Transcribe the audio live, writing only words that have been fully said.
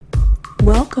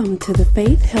Welcome to the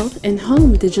Faith, Health, and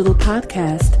Home Digital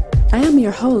Podcast. I am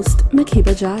your host,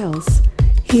 Makiba Giles.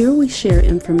 Here we share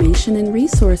information and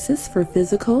resources for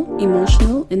physical,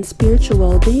 emotional, and spiritual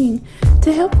well-being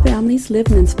to help families live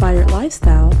an inspired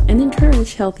lifestyle and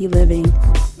encourage healthy living.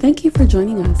 Thank you for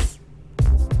joining us.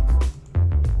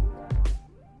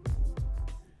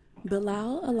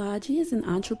 Bilal Alaji is an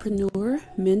entrepreneur,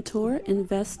 mentor,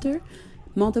 investor,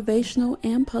 motivational,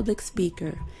 and public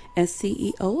speaker. As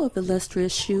CEO of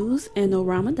Illustrious Shoes and No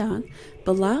Ramadan,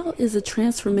 Bilal is a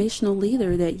transformational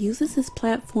leader that uses his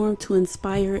platform to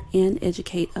inspire and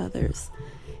educate others.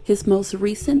 His most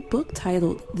recent book,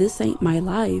 titled This Ain't My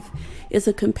Life, is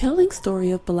a compelling story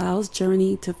of Bilal's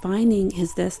journey to finding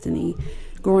his destiny.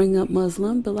 Growing up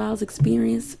Muslim, Bilal's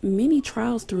experienced many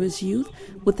trials through his youth,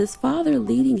 with his father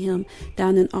leading him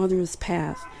down an arduous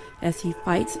path. As he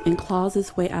fights and claws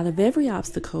his way out of every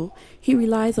obstacle, he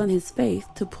relies on his faith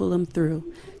to pull him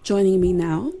through. Joining me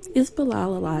now is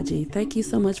Bilal Alaji. Thank you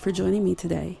so much for joining me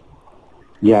today.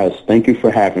 Yes, thank you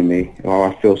for having me. Oh,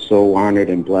 I feel so honored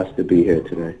and blessed to be here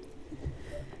today.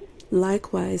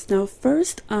 Likewise. Now,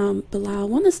 first, Bilal, I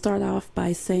want to start off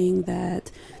by saying that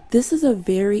this is a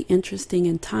very interesting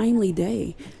and timely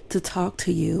day to talk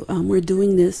to you. We're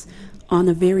doing this on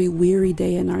a very weary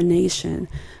day in our nation.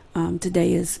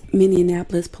 Today is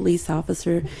Minneapolis police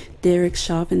officer Derek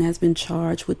Chauvin has been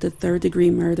charged with the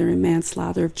third-degree murder and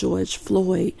manslaughter of George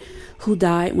Floyd, who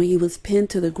died when he was pinned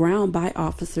to the ground by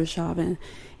Officer Chauvin.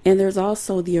 And there's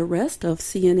also the arrest of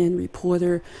CNN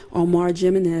reporter Omar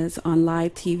Jimenez on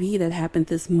live TV that happened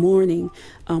this morning,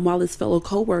 while his fellow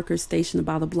co-workers stationed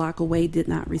about a block away did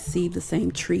not receive the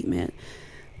same treatment.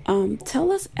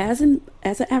 Tell us, as an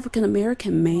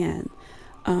African-American man,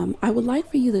 I would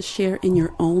like for you to share in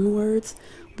your own words,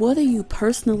 what are you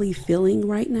personally feeling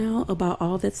right now about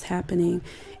all that's happening,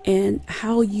 and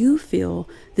how you feel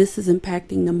this is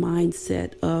impacting the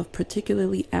mindset of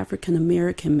particularly African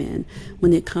American men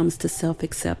when it comes to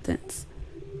self-acceptance?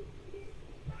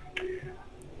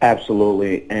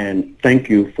 Absolutely, and thank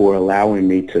you for allowing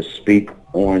me to speak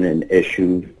on an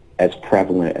issue as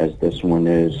prevalent as this one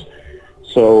is.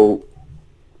 So,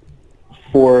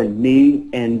 for me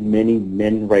and many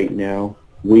men right now,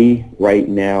 we right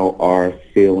now are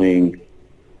feeling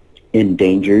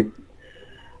endangered.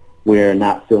 We're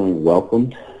not feeling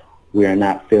welcomed. We are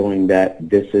not feeling that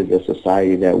this is a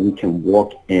society that we can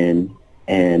walk in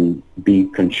and be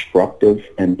constructive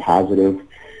and positive.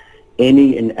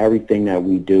 Any and everything that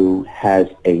we do has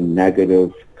a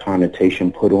negative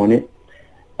connotation put on it.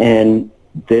 And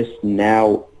this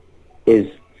now is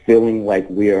feeling like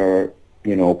we are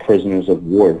prisoners of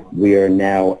war. We are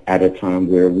now at a time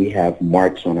where we have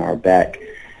marks on our back,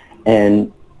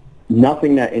 and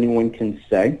nothing that anyone can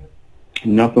say,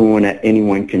 nothing that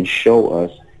anyone can show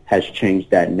us has changed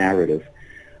that narrative.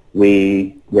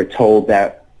 We were told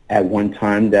that at one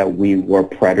time that we were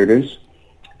predators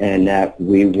and that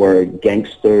we were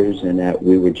gangsters and that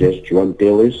we were just drug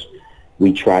dealers.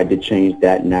 We tried to change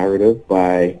that narrative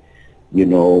by,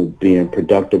 being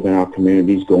productive in our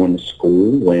communities, going to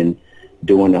school and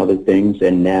doing other things.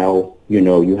 And now,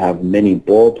 you have many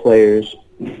ball players,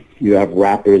 you have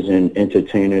rappers and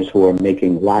entertainers who are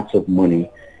making lots of money,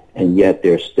 and yet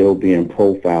they're still being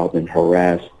profiled and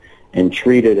harassed and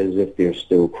treated as if they're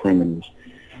still criminals.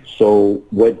 So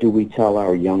what do we tell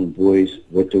our young boys?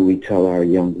 What do we tell our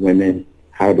young women?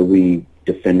 How do we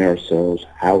defend ourselves?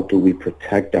 How do we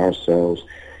protect ourselves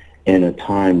in a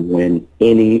time when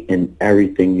any and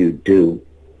everything you do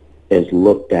is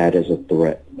looked at as a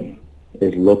threat?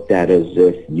 Is looked at as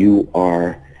if you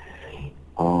are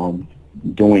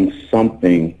doing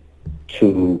something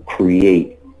to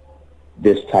create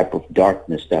this type of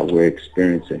darkness that we're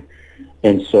experiencing.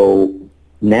 And so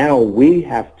now we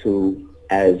have to,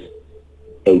 as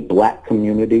a black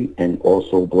community and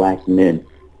also black men,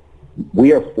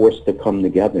 we are forced to come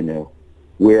together now.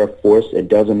 We are forced. It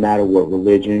doesn't matter what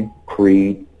religion,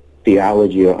 creed,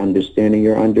 theology, or understanding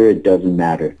you're under. It doesn't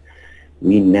matter.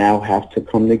 We now have to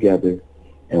come together,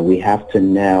 and we have to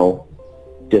now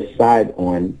decide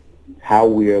on how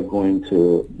we are going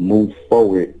to move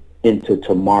forward into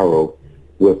tomorrow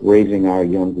with raising our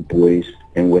younger boys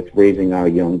and with raising our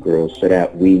young girls, so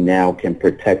that we now can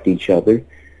protect each other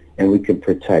and we can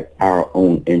protect our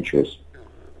own interests.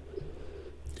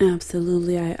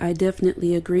 Absolutely. I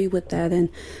definitely agree with that. And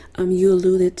you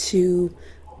alluded to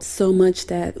so much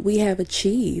that we have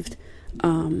achieved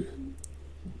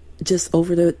just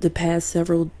over the past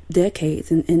several decades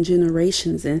and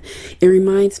generations. And it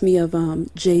reminds me of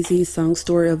Jay-Z's song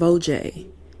Story of OJ,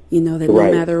 that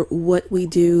Right. No matter what we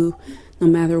do, no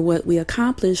matter what we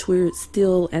accomplish, we're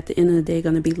still at the end of the day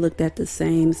going to be looked at the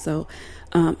same. So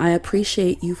I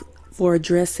appreciate you for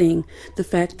addressing the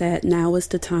fact that now is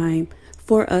the time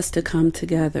for us to come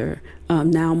together,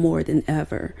 now more than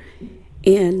ever.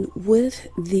 And with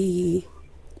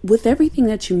everything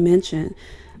that you mentioned,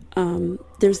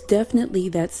 there's definitely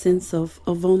that sense of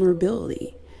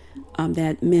vulnerability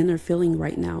that men are feeling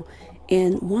right now.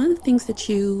 And one of the things that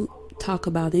you talk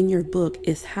about in your book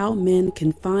is how men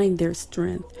can find their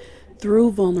strength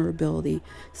through vulnerability.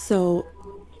 So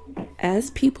as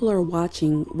people are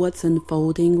watching what's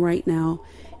unfolding right now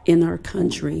in our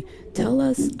country, tell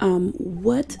us,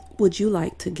 what would you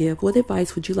like to give? What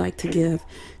advice would you like to give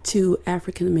to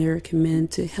African American men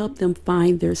to help them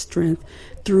find their strength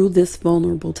through this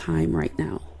vulnerable time right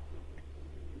now?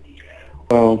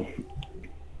 Well,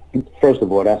 first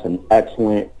of all, that's an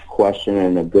excellent question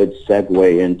and a good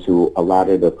segue into a lot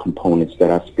of the components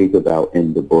that I speak about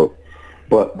in the book.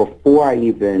 But before I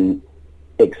even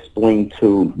explain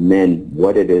to men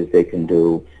what it is they can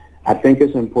do, I think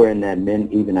it's important that men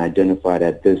even identify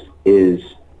that this is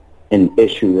an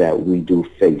issue that we do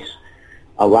face.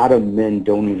 A lot of men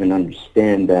don't even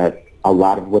understand that a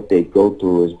lot of what they go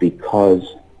through is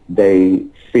because they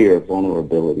fear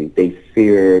vulnerability. They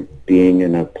fear being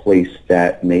in a place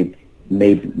that may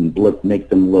make them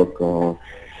look,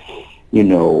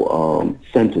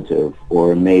 sensitive,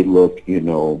 or may look,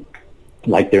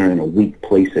 like they're in a weak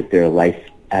place at their life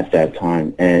at that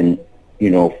time. And,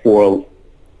 for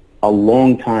a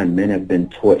long time, men have been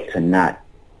taught to not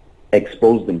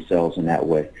expose themselves in that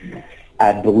way.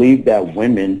 I believe that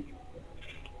women,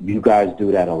 you guys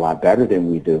do that a lot better than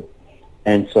we do.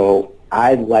 And so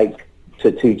I like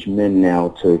to teach men now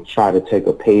to try to take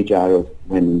a page out of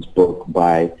women's book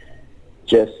by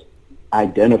just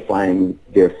identifying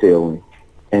their feeling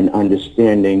and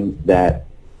understanding that,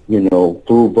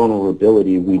 through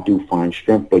vulnerability, we do find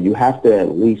strength, but you have to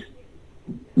at least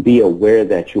be aware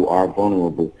that you are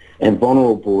vulnerable. And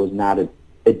vulnerable is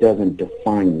it doesn't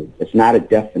define you. It's not a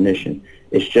definition.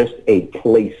 It's just a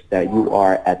place that you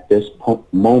are at this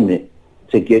moment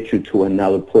to get you to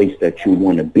another place that you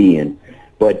want to be in.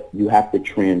 But you have to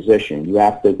transition. You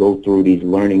have to go through these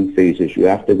learning phases. You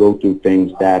have to go through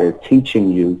things that are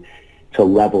teaching you to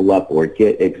level up or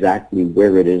get exactly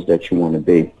where it is that you want to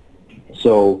be.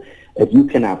 So if you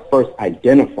cannot first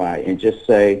identify and just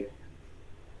say,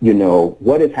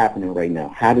 what is happening right now?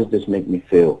 How does this make me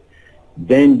feel?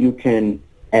 Then you can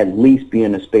at least be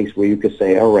in a space where you could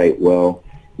say, all right, well,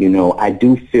 I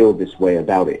do feel this way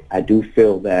about it. I do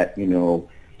feel that,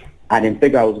 I didn't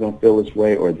think I was going to feel this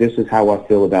way, or this is how I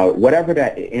feel about it. Whatever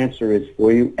that answer is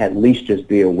for you, at least just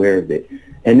be aware of it.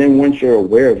 And then once you're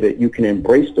aware of it, you can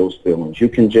embrace those feelings. You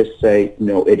can just say,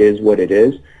 it is what it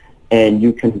is. And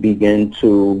you can begin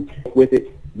to, with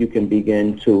it, you can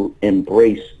begin to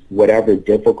embrace whatever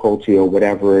difficulty or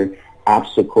whatever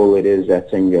obstacle it is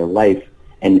that's in your life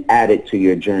and add it to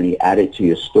your journey, add it to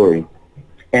your story.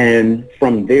 And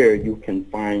from there, you can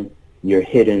find your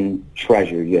hidden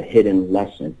treasure, your hidden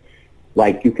lesson.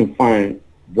 Like, you can find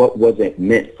what was it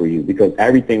meant for you, because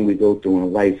everything we go through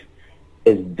in life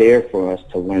is there for us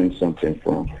to learn something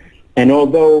from. And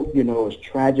although, as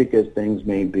tragic as things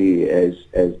may be, as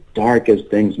dark as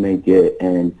things may get,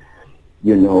 and,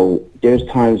 there's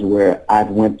times where I've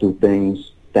went through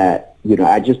things that,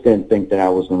 I just didn't think that I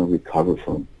was going to recover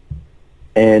from.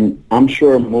 And I'm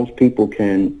sure most people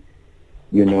can,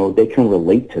 they can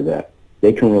relate to that.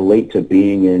 They can relate to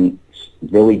being in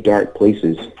really dark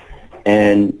places.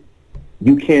 And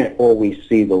you can't always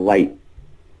see the light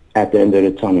at the end of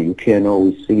the tunnel. You can't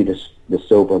always see the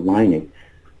silver lining,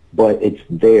 but it's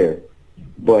there.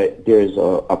 But there's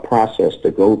a process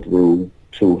to go through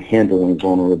to handling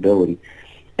vulnerability.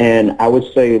 And I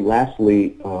would say, lastly,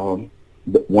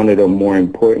 one of the more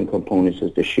important components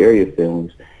is to share your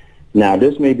feelings. Now,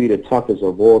 this may be the toughest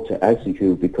of all to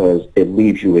execute because it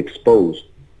leaves you exposed.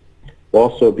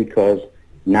 Also because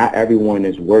not everyone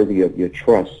is worthy of your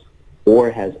trust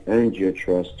or has earned your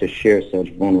trust to share such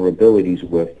vulnerabilities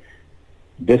with.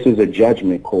 This is a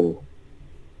judgment call.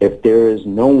 If there is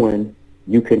no one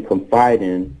you can confide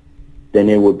in, then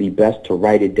it would be best to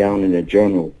write it down in a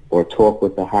journal or talk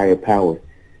with a higher power.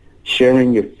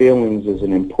 Sharing your feelings is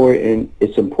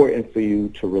it's important for you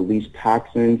to release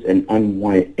toxins and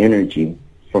unwanted energy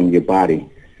from your body.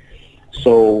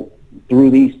 So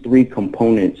through these three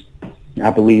components,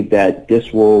 I believe that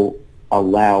this will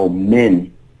allow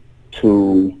men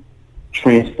to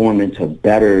transform into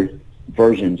better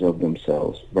versions of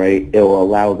themselves, right? It will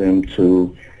allow them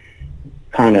to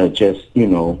kind of just,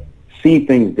 see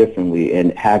things differently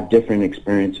and have different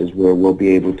experiences where we'll be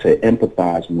able to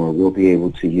empathize more. We'll be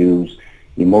able to use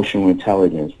emotional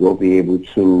intelligence. We'll be able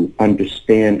to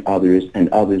understand others, and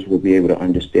others will be able to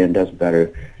understand us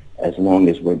better as long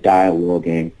as we're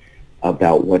dialoguing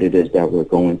about what it is that we're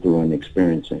going through and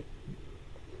experiencing.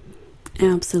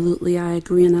 Absolutely, I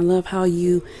agree. And I love how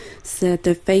you said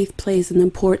that faith plays an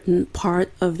important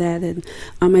part of that. And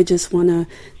I just want to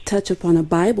touch upon a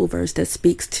Bible verse that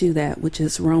speaks to that, which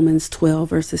is Romans 12,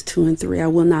 verses 2 and 3. I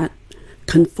will not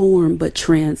conform, but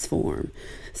transform.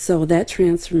 So that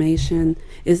transformation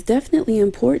is definitely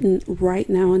important right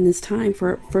now in this time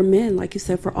for men, like you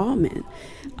said, for all men.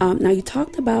 Now, you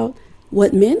talked about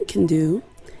what men can do,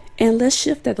 and let's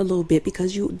shift that a little bit,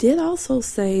 because you did also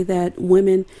say that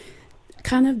women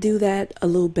kind of do that a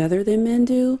little better than men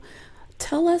do.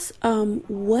 Tell us,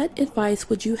 what advice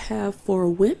would you have for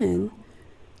women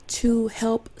to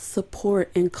help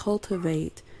support and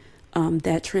cultivate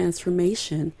that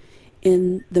transformation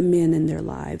in the men in their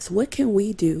lives? What can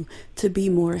we do to be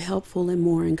more helpful and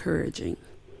more encouraging?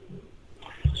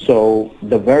 So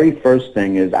the very first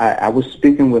thing is I was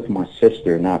speaking with my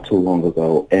sister not too long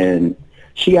ago, and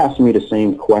she asked me the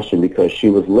same question because she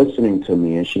was listening to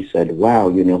me, and she said, wow,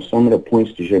 some of the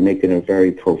points that you're making are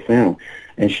very profound.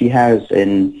 And she has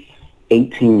an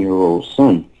 18-year-old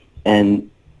son. And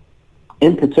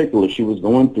in particular, she was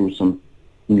going through some,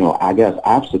 I guess,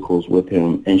 obstacles with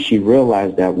him. And she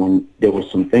realized that when there were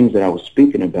some things that I was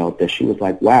speaking about, that she was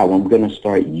like, wow, I'm going to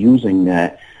start using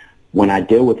that when I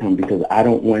deal with him, because I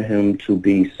don't want him to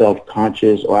be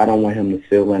self-conscious, or I don't want him to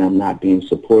feel that I'm not being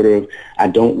supportive. I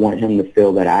don't want him to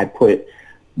feel that I put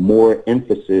more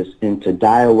emphasis into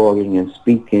dialoguing and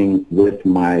speaking with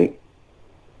my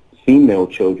female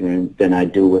children than I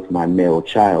do with my male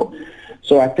child.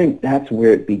 So I think that's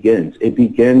where it begins. It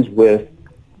begins with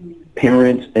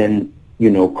parents and,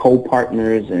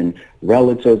 co-partners and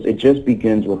relatives. It just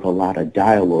begins with a lot of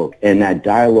dialogue, and that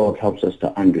dialogue helps us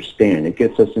to understand. It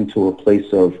gets us into a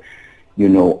place of,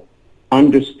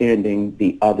 understanding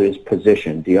the other's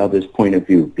position, the other's point of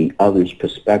view, the other's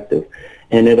perspective,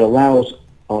 and it allows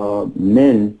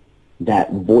men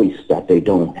that voice that they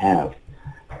don't have.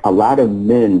 A lot of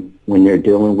men, when they're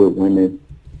dealing with women,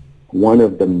 one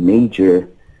of the major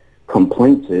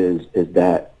complaints is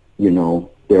that,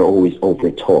 they're always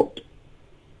over-talked.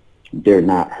 They're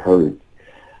not heard.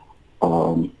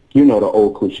 The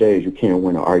old cliche is you can't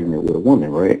win an argument with a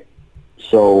woman, right?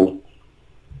 So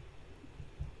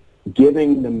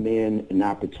giving the man an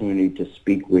opportunity to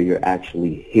speak where you're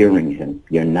actually hearing him.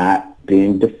 You're not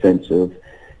being defensive.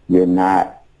 You're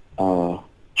not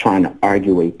trying to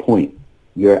argue a point.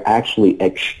 You're actually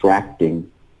extracting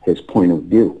his point of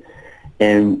view.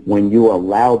 And when you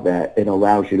allow that, it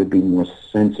allows you to be more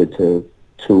sensitive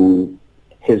to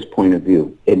his point of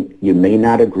view. And you may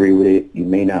not agree with it, you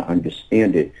may not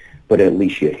understand it, but at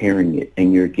least you're hearing it,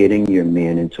 and you're getting your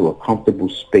man into a comfortable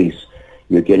space.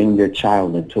 You're getting your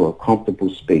child into a comfortable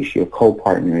space, your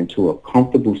co-partner into a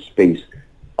comfortable space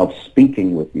of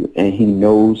speaking with you, and he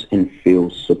knows and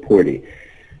feels supported.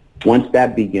 Once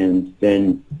that begins,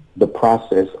 then the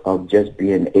process of just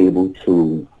being able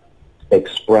to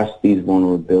express these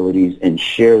vulnerabilities and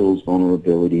share those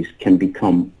vulnerabilities can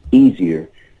become easier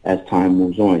as time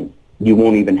moves on. You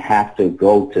won't even have to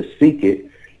go to seek it.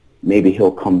 Maybe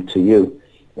he'll come to you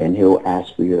and he'll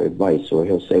ask for your advice, or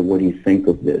he'll say, what do you think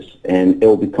of this? And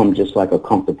it'll become just like a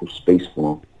comfortable space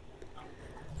for him.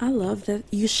 I love that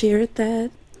you shared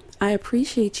that. I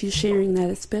appreciate you sharing that,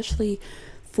 especially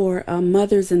for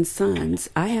mothers and sons.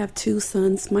 I have two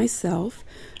sons myself.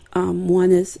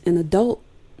 One is an adult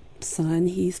son.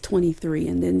 He's 23,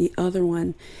 and then the other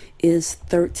one is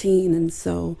 13. And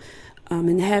so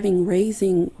and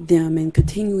raising them and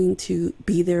continuing to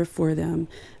be there for them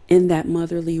in that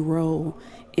motherly role,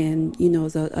 and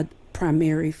as a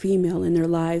primary female in their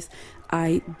lives,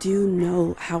 I do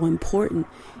know how important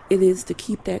it is to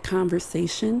keep that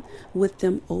conversation with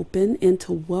them open and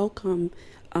to welcome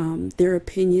their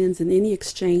opinions and any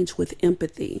exchange with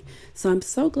empathy. So I'm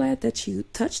so glad that you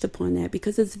touched upon that,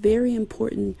 because it's very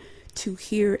important to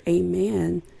hear a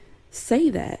man say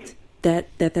that's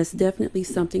definitely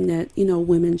something that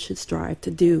women should strive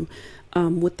to do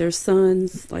with their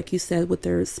sons, like you said, with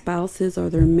their spouses or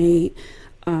their mate,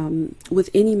 with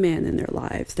any man in their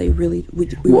lives. They really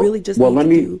really just need to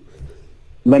do.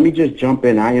 Let me just jump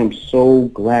in. I am so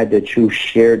glad that you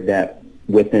shared that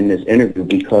within this interview,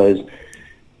 because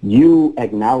you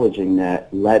acknowledging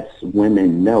that lets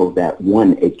women know that,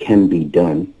 one, it can be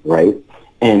done, right?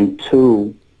 And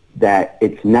two, that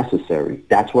it's necessary.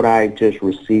 That's what I just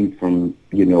received from,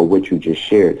 what you just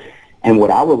shared. And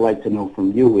what I would like to know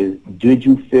from you is, did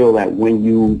you feel that when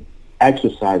you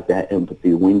exercised that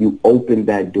empathy, when you opened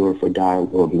that door for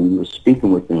dialogue and you were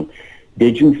speaking with them,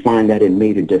 did you find that it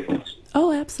made a difference?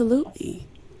 Oh, absolutely.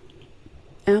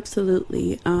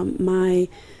 Absolutely. My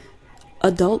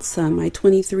adult son, my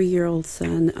 23-year-old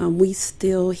son,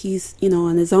 he's,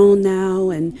 on his own now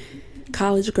and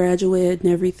college graduate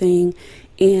and everything.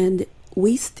 And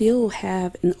we still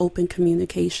have an open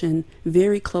communication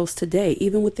very close today,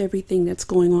 even with everything that's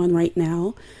going on right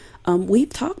now. We've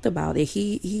talked about it.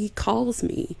 He calls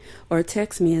me or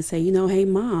texts me and say, hey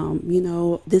mom,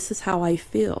 this is how I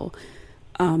feel.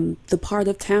 The part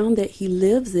of town that he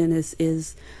lives in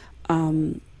is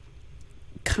kind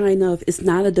of, it's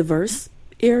not a diverse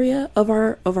area of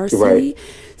our city. Right.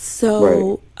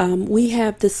 So Right. we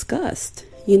have discussed,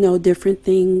 different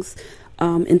things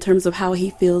in terms of how he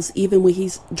feels, even when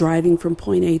he's driving from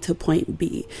point A to point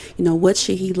B. What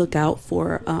should he look out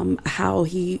for? How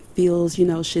he feels,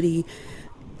 should he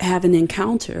have an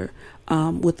encounter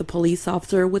with the police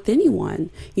officer, with anyone,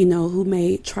 who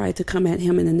may try to come at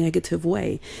him in a negative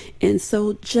way. And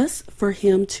so just for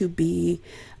him to be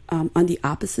on the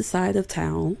opposite side of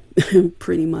town,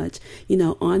 pretty much,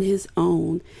 on his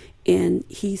own, and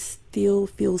he still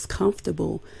feels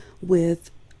comfortable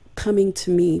with coming to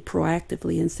me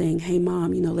proactively and saying, hey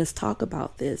mom, let's talk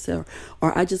about this, or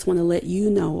I just want to let you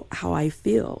know how I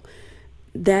feel.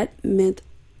 That meant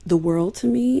the world to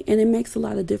me, and it makes a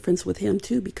lot of difference with him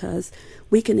too, because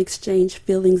we can exchange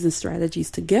feelings and strategies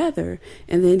together,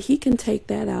 and then he can take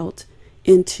that out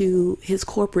into his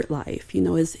corporate life,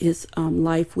 his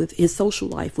life, with his social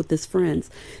life with his friends,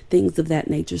 things of that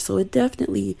nature. So it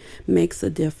definitely makes a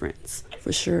difference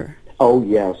for sure. Oh,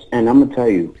 yes. And I'm going to tell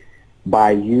you,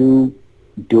 by you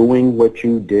doing what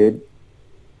you did,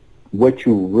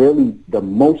 the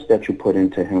most that you put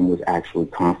into him was actually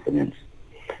confidence.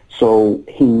 So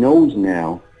he knows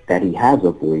now that he has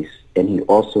a voice, and he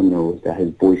also knows that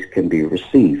his voice can be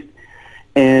received.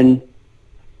 And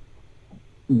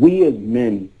we as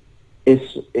men,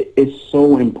 it's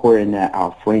so important that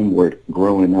our framework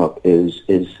growing up is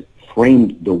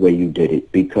framed the way you did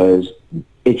it, because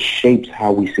it shapes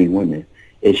how we see women.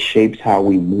 It shapes how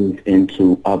we move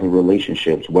into other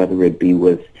relationships, whether it be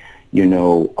with,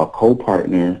 a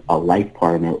co-partner, a life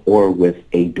partner, or with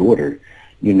a daughter,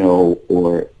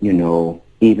 or,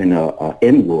 even a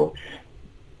in-law.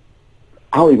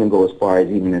 I'll even go as far as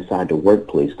even inside the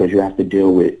workplace, because you have to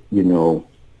deal with,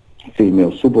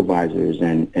 female supervisors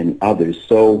and others.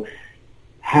 So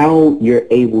how you're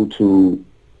able to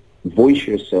voice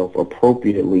yourself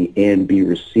appropriately and be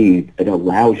received, it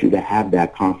allows you to have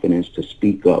that confidence to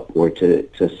speak up, or to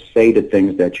say the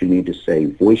things that you need to say,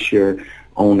 voice your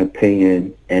own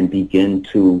opinion, and begin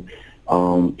to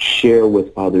share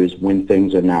with others when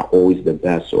things are not always the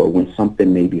best, or when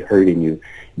something may be hurting you.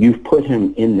 You've put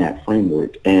him in that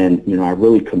framework, and I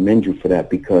really commend you for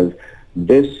that, because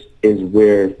this is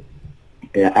where,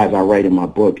 as I write in my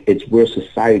book, it's where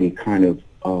society kind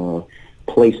of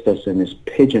placed us in this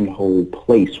pigeonhole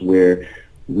place where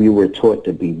we were taught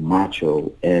to be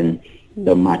macho, and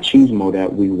the machismo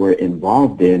that we were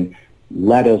involved in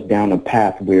led us down a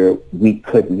path where we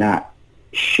could not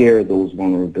share those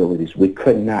vulnerabilities. We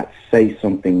could not say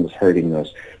something was hurting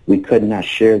us. We could not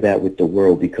share that with the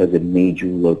world, because it made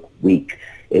you look weak.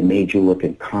 It made you look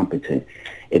incompetent.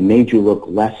 It made you look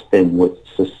less than what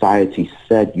society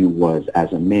said you was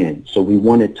as a man. So we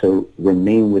wanted to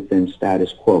remain within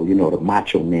status quo. The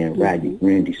Macho Man,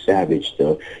 Randy Savage,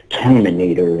 the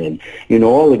Terminator, and,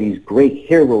 all of these great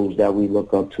heroes that we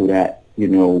look up to that,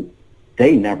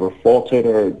 they never faltered,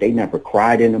 or they never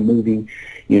cried in a movie.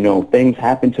 Things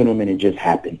happened to them and it just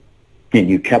happened. And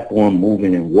you kept on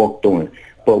moving and walked on.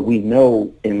 But we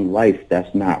know in life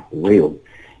that's not real.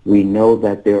 We know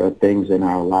that there are things in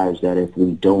our lives that if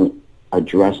we don't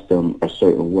address them a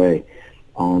certain way,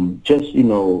 just,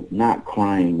 not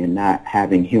crying and not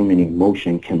having human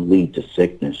emotion can lead to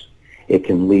sickness. It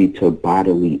can lead to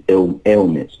bodily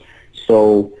ailments.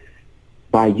 So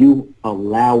by you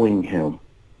allowing him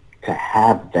to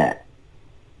have that,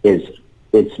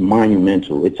 it's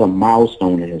monumental. It's a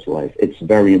milestone in his life. It's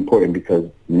very important, because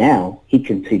now he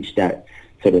can teach that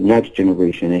to the next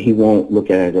generation, and he won't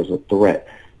look at it as a threat.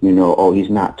 He's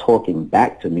not talking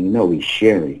back to me. No, he's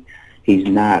sharing. He's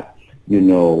not,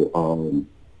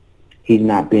 he's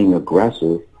not being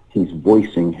aggressive. He's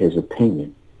voicing his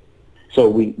opinion. So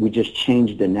we just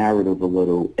changed the narrative a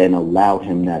little and allowed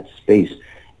him that space.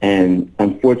 And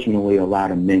unfortunately, a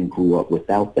lot of men grew up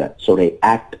without that. So they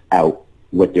act out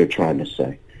what they're trying to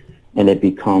say. And it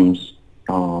becomes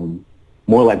more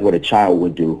like what a child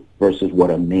would do versus what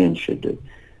a man should do.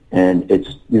 And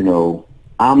it's,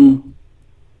 I'm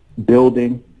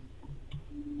building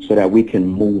so that we can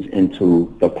move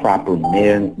into the proper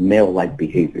male-like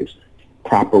behaviors.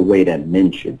 proper way that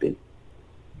men should be.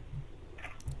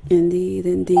 Indeed,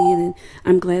 indeed, and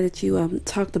I'm glad that you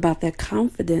talked about that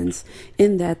confidence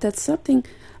in that.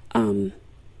 Um,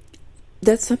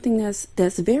 that's something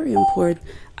that's very important.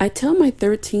 I tell my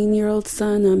 13-year-old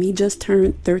son, he just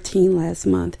turned 13 last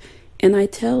month, and I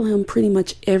tell him pretty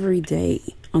much every day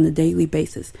on a daily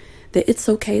basis that it's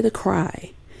okay to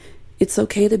cry, it's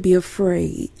okay to be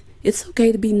afraid, it's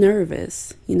okay to be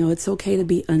nervous, it's okay to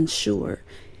be unsure.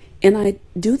 And I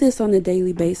do this on a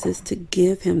daily basis to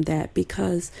give him that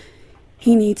because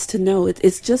he needs to know.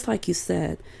 It's just like you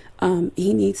said.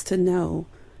 He needs to know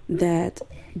that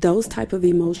those type of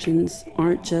emotions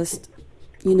aren't just,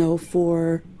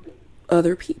 for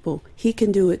other people. He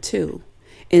can do it too.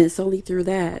 And it's only through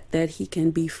that he can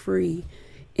be free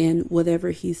in whatever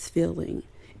he's feeling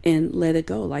and let it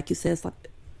go. Like you said, it's like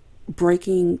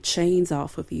breaking chains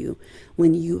off of you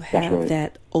when you have right.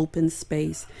 that open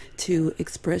space to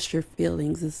express your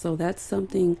feelings. And so that's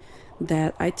something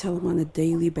that I tell them on a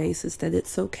daily basis, that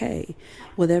it's okay.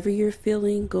 Whatever you're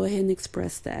feeling, go ahead and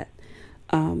express that.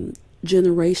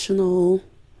 Generational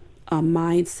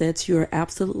mindsets, you are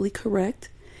absolutely correct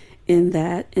in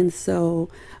that. And so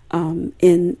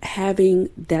in having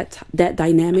that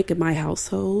dynamic in my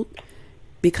household,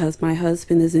 because my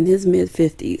husband is in his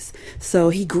mid-50s. So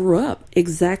he grew up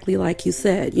exactly like you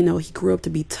said. He grew up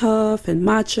to be tough and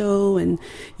macho and,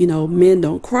 men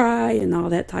don't cry and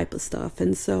all that type of stuff.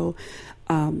 And so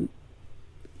I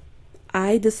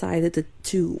decided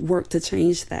to work to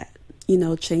change that,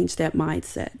 change that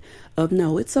mindset of,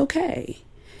 no, it's okay.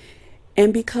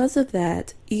 And because of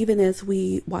that, even as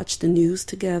we watch the news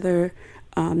together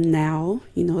now,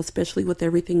 especially with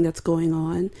everything that's going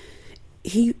on,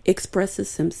 he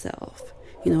expresses himself.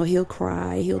 He'll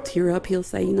cry, he'll tear up, he'll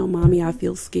say, Mommy, I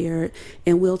feel scared,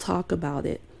 and we'll talk about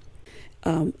it.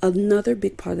 Another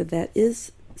big part of that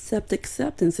is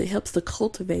self-acceptance. It helps to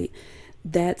cultivate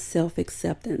that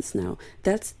self-acceptance. Now,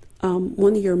 that's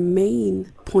one of your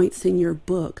main points in your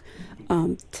book.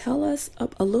 Tell us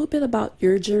a little bit about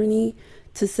your journey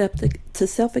to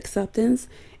self-acceptance,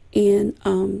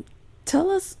 and tell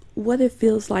us what it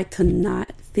feels like to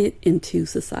not fit into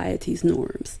society's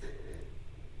norms.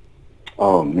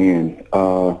 Oh man,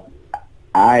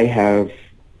 I have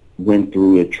went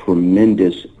through a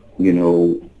tremendous,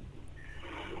 it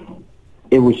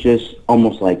was just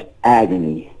almost like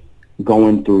agony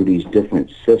going through these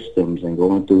different systems and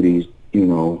going through these,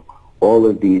 all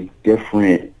of these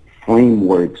different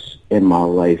frameworks in my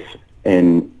life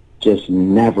and just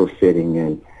never fitting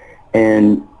in.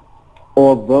 And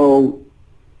although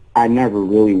I never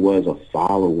really was a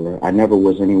follower, I never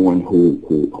was anyone who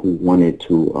wanted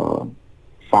to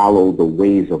follow the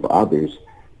ways of others,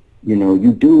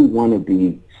 you do want to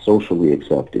be socially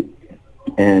accepted.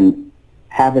 And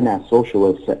having that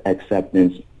social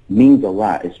acceptance means a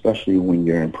lot, especially when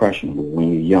you're impressionable,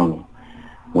 when you're young,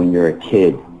 when you're a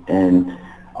kid. And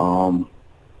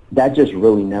that just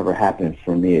really never happened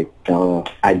for me.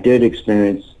 I did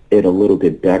experience it a little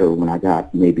bit better when I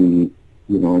got maybe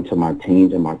into my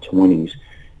teens and my 20s.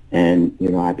 And,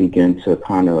 I began to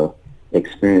kind of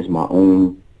experience my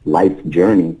own life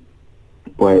journey.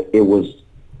 But it was,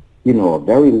 a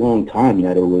very long time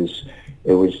that it was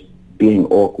being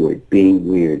awkward, being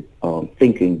weird,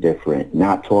 thinking different,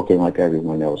 not talking like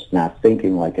everyone else, not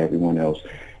thinking like everyone else,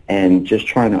 and just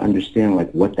trying to understand like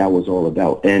what that was all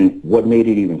about. And what made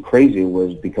it even crazier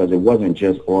was because it wasn't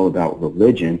just all about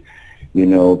religion.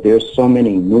 There's so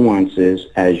many nuances,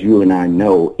 as you and I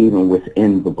know, even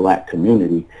within the Black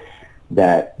community,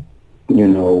 that,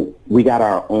 we got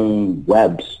our own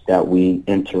webs that we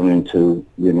enter into,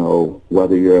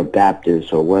 whether you're a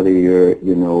Baptist or whether you're,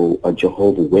 a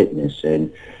Jehovah's Witness,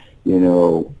 and,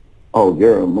 oh,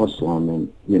 you're a Muslim,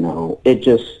 and,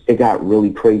 it got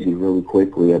really crazy really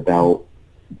quickly about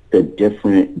the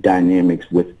different dynamics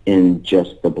within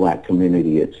just the Black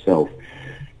community itself,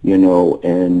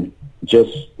 and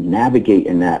just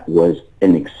navigating that was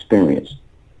an experience.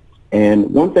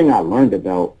 And one thing I learned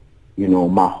about,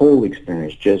 my whole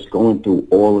experience, just going through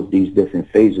all of these different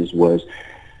phases, was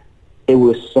it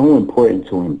was so important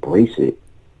to embrace it.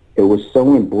 It was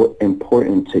so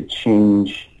important to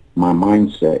change my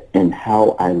mindset and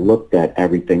how I looked at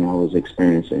everything I was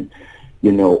experiencing.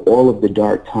 All of the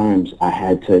dark times, I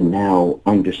had to now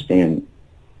understand,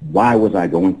 why was I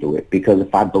going through it? Because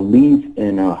if I believe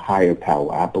in a higher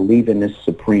power, I believe in this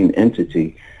supreme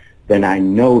entity, then I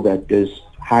know that this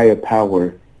higher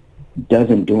power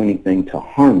doesn't do anything to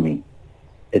harm me.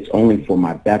 It's only for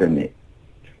my betterment.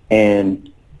 And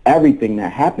everything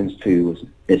that happens to you,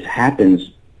 it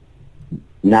happens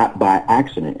not by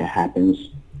accident. It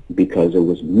happens, because it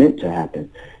was meant to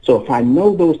happen. So if I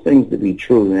know those things to be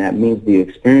true, then that means the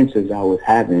experiences I was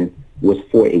having was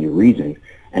for a reason.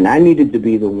 And I needed to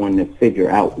be the one to figure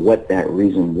out what that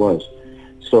reason was.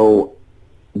 So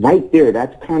right there,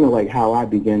 that's kind of like how I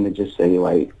began to just say,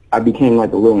 like, I became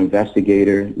like a little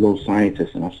investigator, little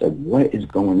scientist, and I said, what is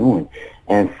going on?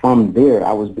 And from there,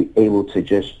 I was able to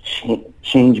just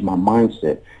change my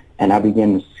mindset. And I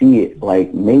began to see it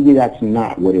like maybe that's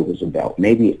not what it was about.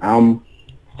 Maybe I'm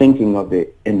thinking of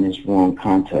it in this wrong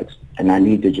context, and I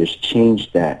need to just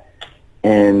change that.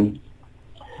 And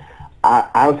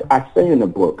I say in the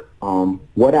book,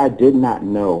 what I did not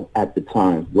know at the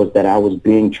time was that I was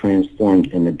being transformed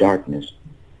in the darkness.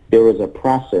 There is a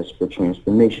process for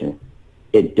transformation.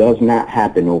 It does not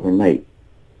happen overnight.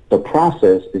 The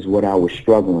process is what I was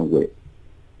struggling with.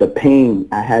 The pain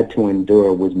I had to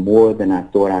endure was more than I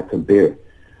thought I could bear.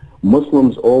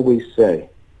 Muslims always say,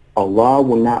 Allah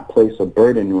will not place a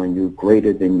burden on you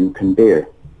greater than you can bear.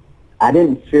 I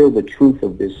didn't feel the truth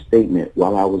of this statement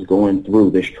while I was going through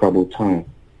this troubled time.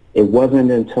 It wasn't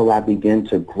until I began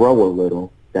to grow a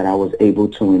little that I was able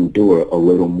to endure a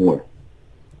little more.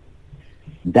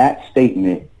 That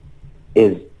statement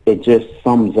it just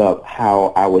sums up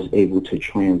how I was able to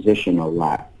transition a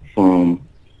lot from,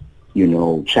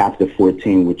 chapter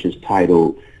 14, which is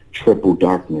titled Triple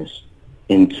Darkness,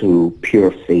 into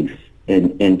pure faith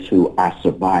and into I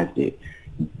survived it.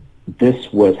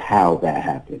 This was how that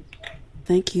happened.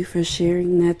 Thank you for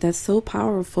sharing that. That's so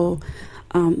powerful,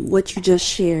 what you just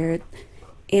shared.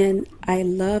 And I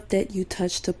love that you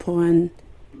touched upon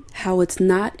how it's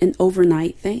not an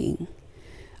overnight thing.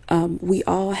 We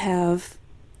all have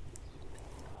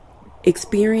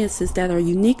experiences that are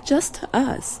unique just to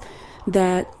us,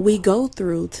 that we go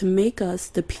through to make us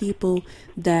the people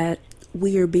that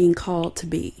we are being called to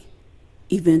be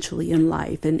eventually in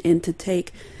life, and to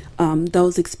take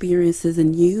those experiences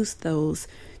and use those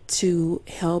to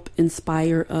help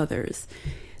inspire others.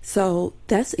 So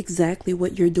that's exactly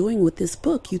what you're doing with this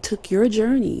book. You took your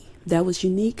journey that was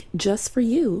unique just for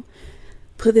you,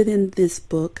 put it in this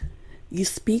book. You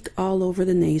speak all over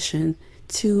the nation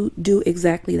to do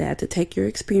exactly that, to take your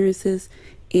experiences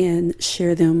and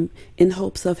share them in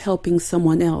hopes of helping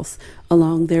someone else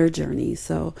along their journey.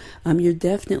 So you're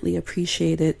definitely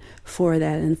appreciated for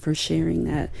that and for sharing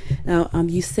that. Now,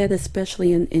 you said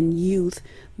especially in youth,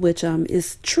 which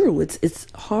is true. It's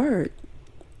hard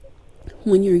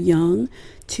when you're young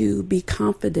to be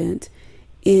confident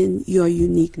in your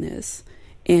uniqueness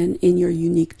and in your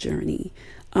unique journey.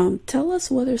 Tell us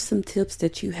what are some tips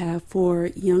that you have for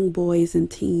young boys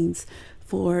and teens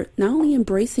for not only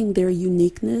embracing their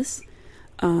uniqueness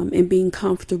and being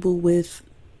comfortable with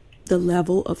the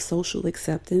level of social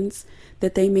acceptance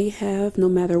that they may have, no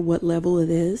matter what level it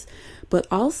is, but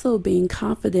also being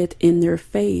confident in their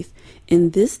faith in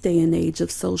this day and age of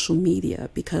social media,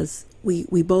 because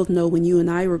we both know when you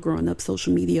and I were growing up,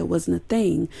 social media wasn't a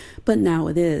thing, but now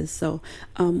it is. So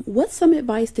what's some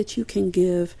advice that you can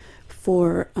give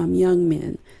for young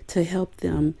men to help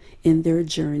them in their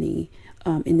journey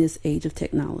in this age of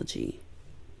technology?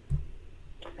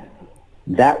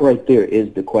 That right there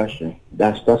is the question.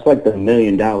 That's like the $1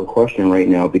 million question right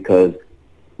now, because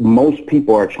most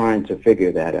people are trying to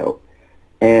figure that out.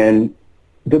 And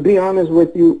to be honest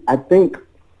with you, I think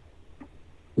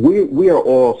we are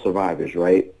all survivors,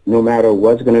 right? No matter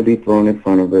what's going to be thrown in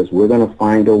front of us, we're going to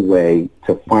find a way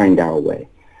to find our way.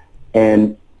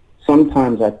 And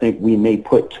sometimes I think we may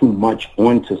put too much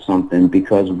onto something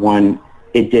because, one,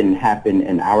 it didn't happen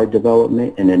in our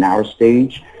development and in our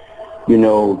stage.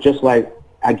 Just like,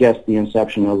 I guess, the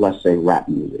inception of, let's say, rap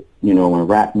music. When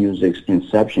rap music's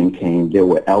inception came, there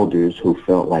were elders who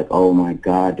felt like, oh, my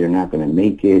God, they're not going to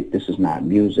make it. This is not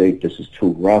music. This is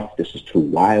too rough. This is too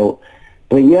wild.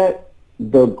 But yet,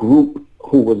 the group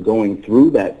who was going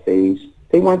through that phase,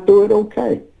 they went through it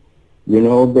okay. They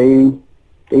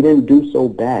didn't do so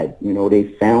bad. They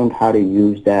found how to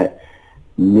use that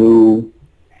new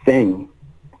thing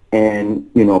and,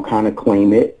 kind of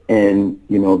claim it. And,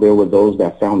 there were those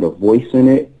that found a voice in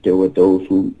it. There were those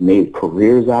who made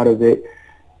careers out of it.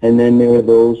 And then there were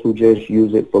those who just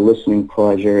use it for listening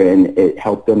pleasure, and it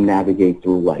helped them navigate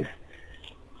through life.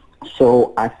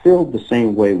 So I feel the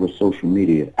same way with social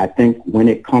media. I think when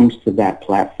it comes to that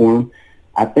platform,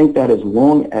 I think that as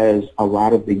long as a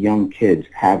lot of the young kids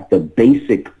have the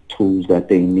basic tools that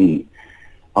they need,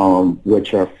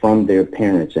 which are from their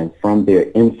parents and from their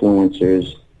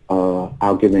influencers,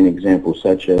 I'll give an example,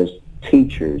 such as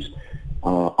teachers,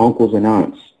 uncles and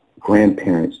aunts,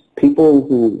 grandparents, people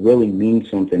who really mean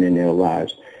something in their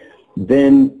lives,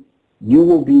 then you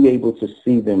will be able to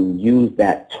see them use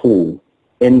that tool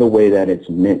in the way that it's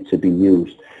meant to be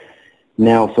used.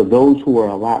 Now, for those who are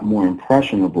a lot more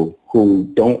impressionable, who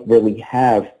don't really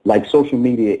have, like social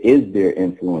media is their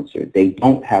influencer. They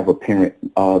don't have a parent,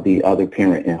 the other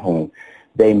parent at home.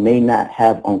 They may not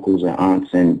have uncles and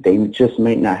aunts, and they just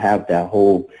may not have that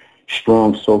whole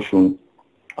strong social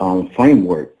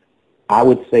framework. I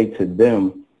would say to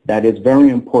them that it's very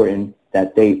important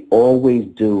that they always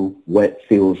do what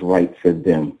feels right for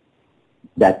them,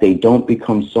 that they don't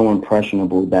become so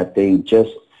impressionable that they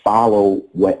just follow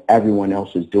what everyone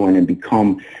else is doing and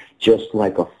become just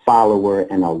like a follower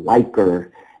and a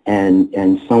liker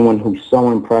and someone who's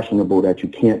so impressionable that you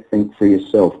can't think for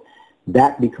yourself.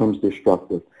 That becomes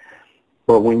destructive.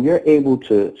 But when you're able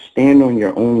to stand on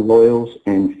your own laurels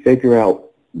and figure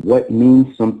out what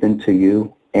means something to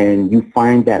you and you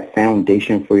find that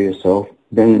foundation for yourself,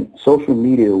 then social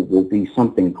media will be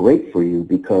something great for you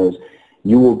because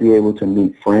you will be able to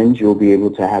meet friends. You'll be able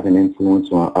to have an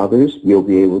influence on others. You'll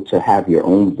be able to have your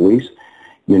own voice.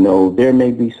 You know, there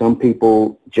may be some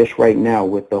people just right now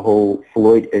with the whole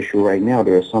Floyd issue right now,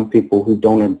 there are some people who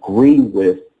don't agree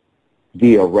with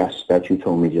the arrest that you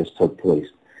told me just took place.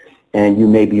 And you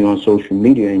may be on social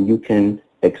media and you can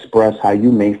express how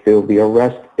you may feel the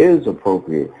arrest is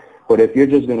appropriate. But if you're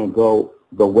just going to go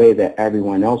the way that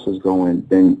everyone else is going,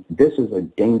 then this is a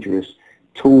dangerous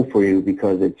tool for you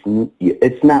because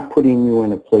it's not putting you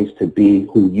in a place to be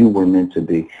who you were meant to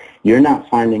be. You're not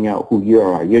finding out who you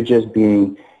are. You're just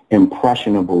being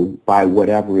impressionable by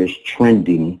whatever is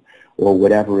trending or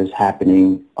whatever is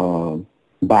happening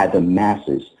by the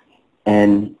masses.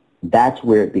 And that's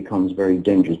where it becomes very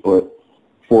dangerous. But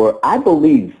I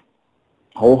believe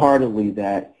wholeheartedly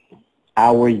that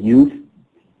our youth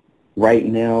right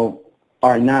now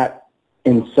are not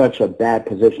in such a bad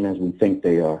position as we think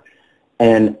they are.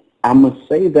 And I must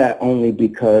say that only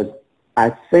because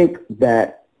I think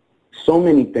that so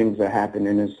many things are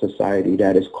happening in society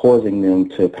that is causing them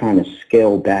to kind of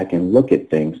scale back and look at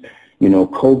things. You know,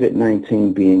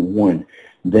 COVID-19 being one.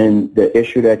 Then the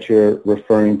issue that you're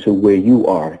referring to where you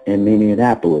are in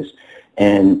Minneapolis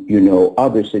and, you know,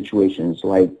 other situations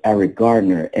like Eric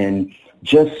Gardner and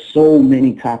just so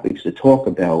many topics to talk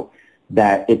about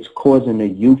that it's causing the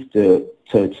youth to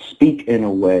speak in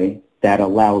a way that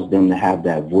allows them to have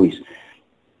that voice.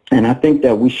 And I think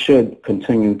that we should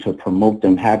continue to promote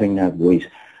them having that voice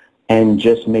and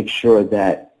just make sure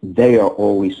that they are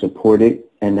always supported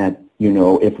and that, you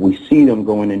know, if we see them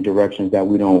going in directions that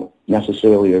we don't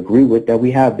necessarily agree with, that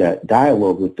we have that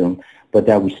dialogue with them, but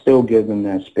that we still give them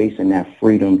that space and that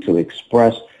freedom to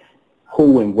express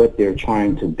who and what they're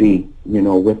trying to be, you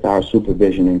know, with our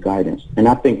supervision and guidance. And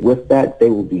I think with that, they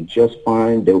will be just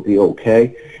fine. They'll be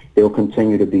okay. They'll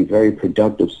continue to be very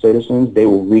productive citizens. They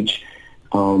will reach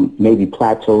maybe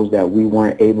plateaus that we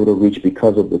weren't able to reach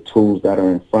because of the tools that are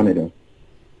in front of them.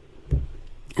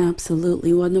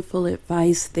 Absolutely wonderful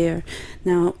advice there.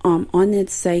 Now, in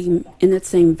that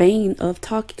same vein of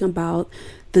talking about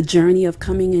the journey of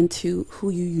coming into who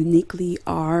you uniquely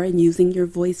are and using your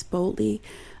voice boldly,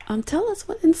 tell us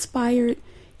what inspired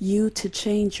you to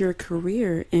change your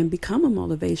career and become a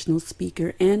motivational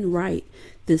speaker and write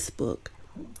this book.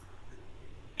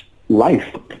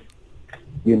 Life.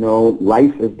 You know,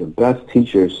 life is the best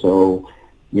teacher. So,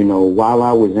 you know, while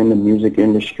I was in the music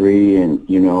industry and,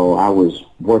 you know, I was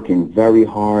working very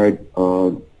hard,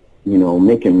 you know,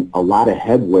 making a lot of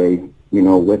headway, you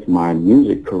know, with my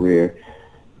music career,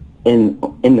 in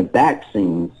the back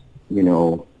scenes, you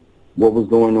know, what was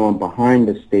going on behind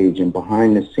the stage and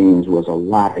behind the scenes was a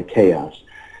lot of chaos.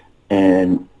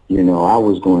 And, you know, I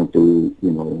was going through,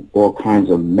 you know, all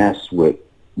kinds of mess with,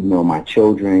 you know, my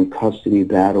children, custody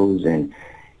battles, and,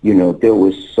 you know, there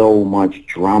was so much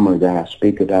drama that I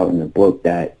speak about in the book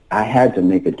that I had to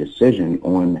make a decision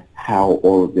on how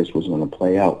all of this was going to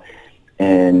play out.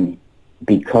 And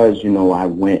because, you know, I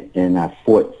went and I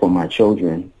fought for my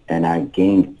children and I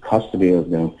gained custody of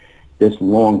them, this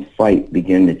long fight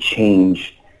began to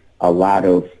change a lot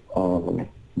of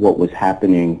what was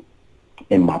happening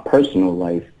in my personal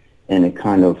life, and it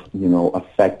kind of, you know,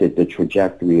 affected the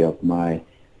trajectory of my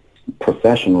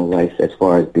professional life as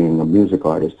far as being a music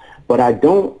artist. But I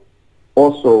don't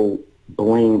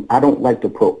like to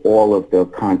put all of the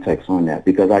context on that,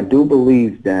 because I do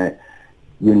believe that,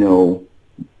 you know,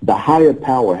 the higher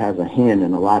power has a hand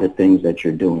in a lot of things that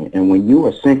you're doing. And when you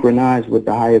are synchronized with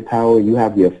the higher power, you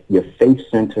have your faith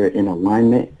center in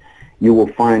alignment, you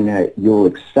will find that you'll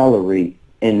accelerate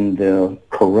in the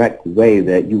correct way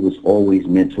that you was always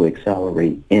meant to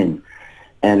accelerate in.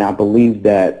 And I believe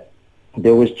that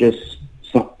there was just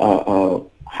some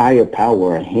higher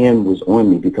power, a hand was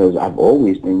on me, because I've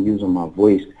always been using my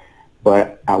voice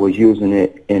but I was using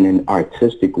it in an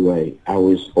artistic way. I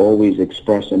was always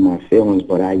expressing my feelings,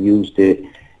 but I used it,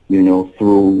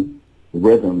 through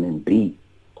rhythm and beat.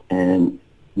 And,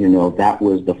 that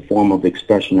was the form of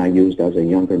expression I used as a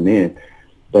younger man.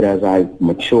 But as I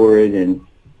matured and,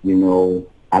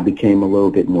 I became a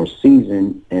little bit more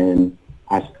seasoned, and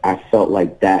I felt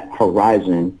like that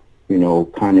horizon,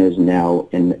 kind of is now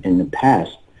in the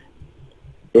past.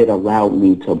 It allowed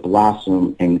me to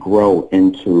blossom and grow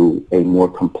into in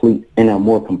a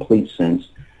more complete sense,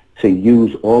 to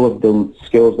use all of the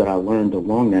skills that I learned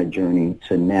along that journey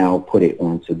to now put it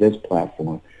onto this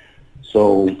platform.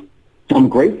 So I'm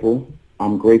grateful.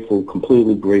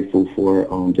 Completely grateful for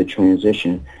the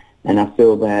transition. And I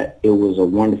feel that it was a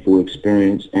wonderful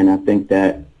experience. And I think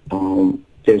that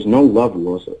there's no love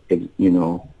loss,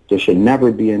 there should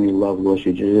never be any love loss.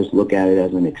 You should just look at it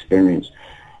as an experience.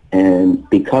 And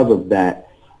because of that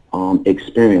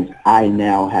experience, I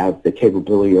now have the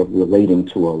capability of relating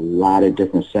to a lot of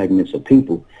different segments of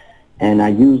people. And I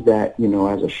use that,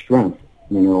 as a strength,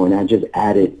 and I just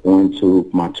add it onto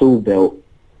my tool belt,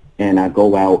 and I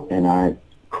go out and I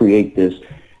create this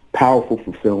powerful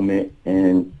fulfillment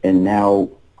and now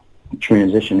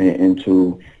transition it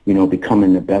into,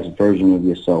 becoming the best version of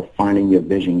yourself, finding your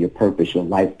vision, your purpose, your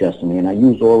life destiny. And I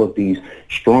use all of these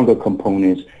stronger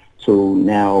components to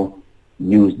now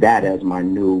use that as my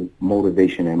new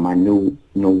motivation and my new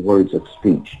words of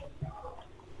speech.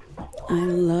 I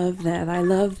love that. I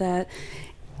love that.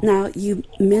 Now, you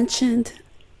mentioned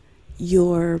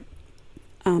your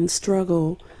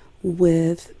struggle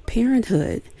with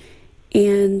parenthood.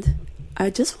 And I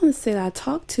just want to say that I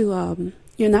talked to,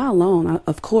 you're not alone,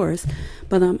 of course,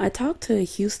 but I talked to a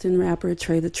Houston rapper,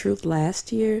 Trey the Truth,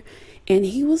 last year, and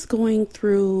he was going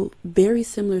through very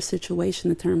similar situation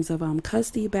in terms of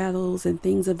custody battles and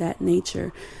things of that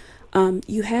nature.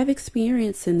 You have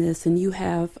experience in this, and you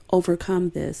have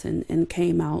overcome this and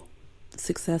came out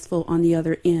successful on the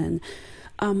other end.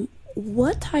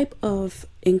 What type of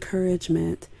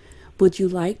encouragement would you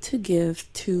like to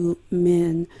give to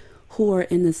men who are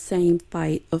in the same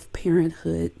fight of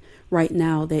parenthood right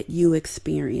now that you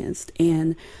experienced?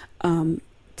 And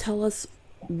tell us,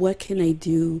 what can they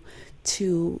do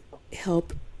to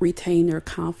help retain their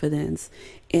confidence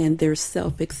and their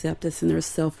self-acceptance and their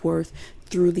self-worth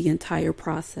through the entire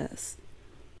process?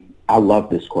 I love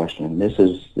this question. This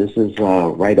is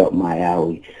right up my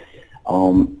alley.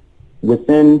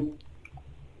 Within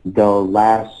the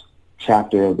last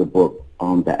chapter of the book,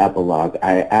 the epilogue,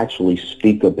 I actually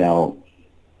speak about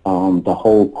the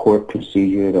whole court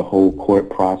procedure, the whole court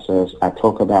process. I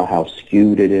talk about how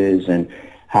skewed it is and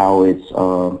how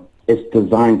it's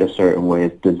designed a certain way.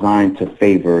 It's designed to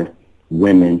favor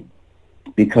women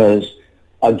because,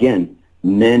 again,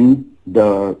 men,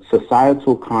 the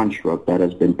societal construct that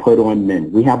has been put on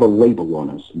men, we have a label on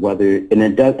us, and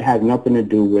it has nothing to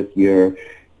do with your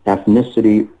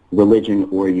ethnicity, religion,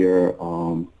 or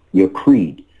your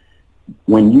creed.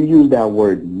 When you use that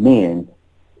word man,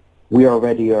 we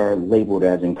already are labeled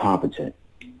as incompetent.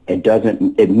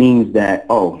 It means that,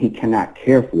 he cannot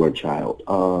care for a child.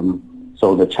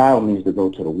 So the child needs to go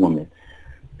to the woman.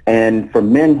 And for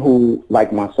men who,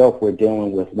 like myself, were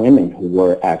dealing with women who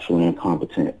were actually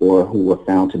incompetent or who were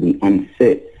found to be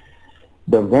unfit,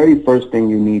 the very first thing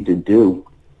you need to do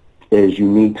is you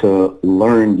need to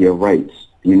learn your rights.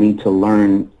 You need to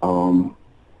learn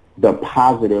the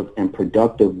positive and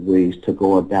productive ways to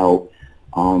go about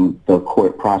the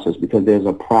court process, because there's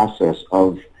a process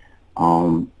of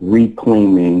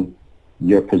reclaiming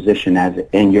your position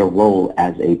and your role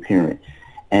as a parent.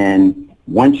 And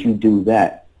once you do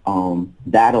that,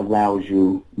 that allows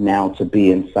you now to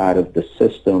be inside of the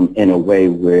system in a way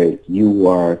where you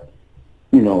are,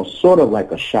 sort of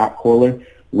like a shot caller,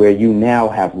 where you now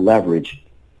have leverage.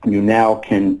 You now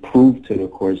can prove to the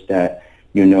courts that,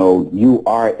 you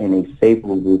are in a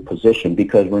favorable position.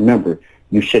 Because remember,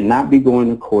 you should not be going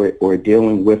to court or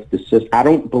dealing with the system. I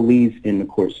don't believe in the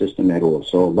court system at all.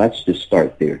 So let's just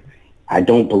start there. I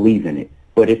don't believe in it.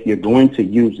 But if you're going to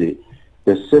use it,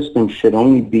 the system should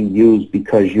only be used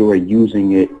because you are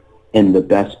using it in the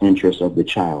best interest of the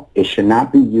child. It should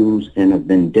not be used in a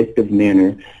vindictive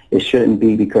manner. It shouldn't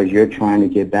be because you're trying to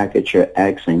get back at your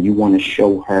ex and you want to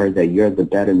show her that you're the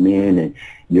better man and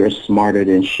you're smarter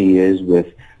than she is with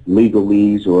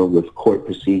legalese or with court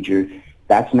procedure.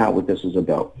 That's not what this is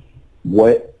about.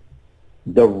 What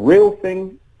the real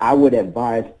thing I would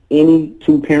advise any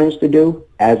two parents to do,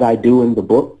 as I do in the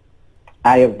book,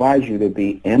 I advise you to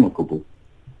be amicable.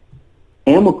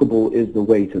 Amicable is the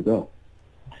way to go.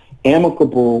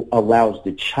 Amicable allows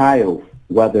the child,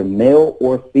 whether male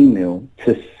or female,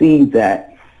 to see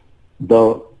that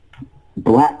the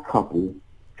black couple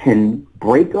can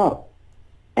break up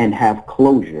and have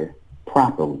closure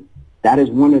properly. That is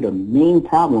one of the main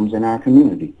problems in our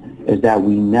community, is that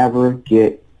we never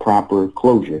get proper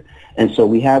closure. And so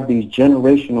we have these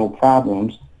generational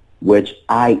problems, which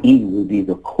i.e. will be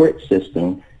the court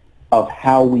system, of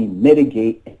how we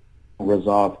mitigate and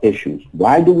resolve issues.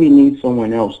 Why do we need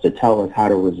someone else to tell us how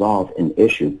to resolve an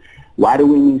issue? Why do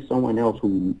we need someone else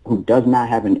who does not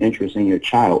have an interest in your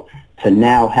child to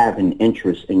now have an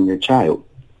interest in your child?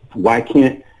 Why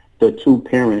can't the two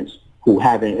parents who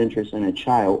have an interest in a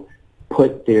child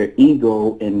put their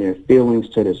ego and their feelings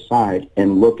to the side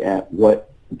and look at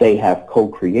what they have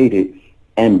co-created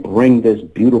and bring this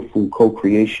beautiful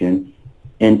co-creation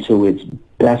into its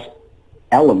best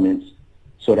elements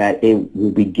so that it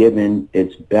will be given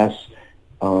its best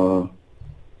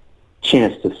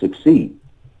chance to succeed?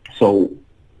 So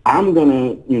I'm going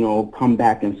to, come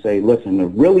back and say, listen, the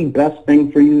really best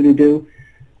thing for you to do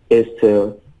is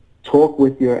to talk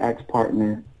with your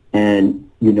ex-partner. And,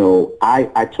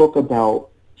 I talk about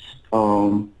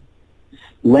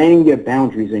laying your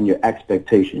boundaries and your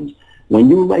expectations. When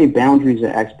you lay boundaries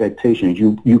and expectations,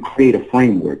 you create a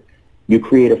framework. You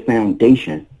create a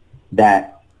foundation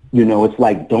that, it's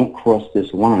like, don't cross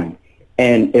this line.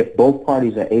 And if both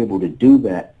parties are able to do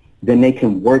that, then they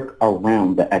can work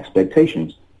around the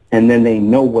expectations. And then they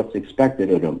know what's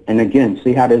expected of them. And again,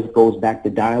 see how this goes back to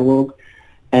dialogue?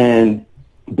 And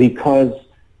because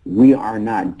we are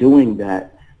not doing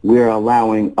that, we're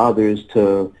allowing others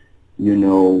to,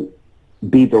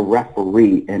 be the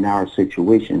referee in our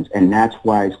situations. And that's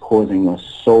why it's causing us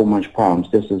so much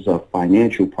problems. This is a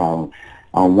financial problem.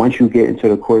 Once you get into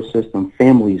the court system,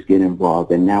 families get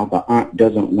involved. And now the aunt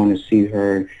doesn't want to see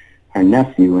her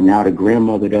nephew. And now the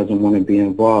grandmother doesn't want to be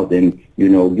involved. And,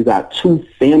 you got two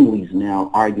families now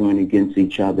arguing against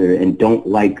each other and don't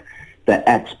like the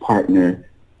ex-partner.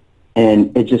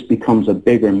 And it just becomes a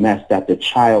bigger mess that the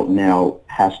child now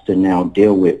has to now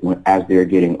deal with as they're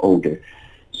getting older.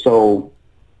 So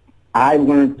I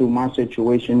learned through my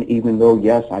situation, even though,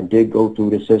 yes, I did go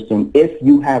through the system. If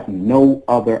you have no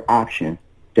other option,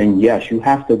 then, yes, you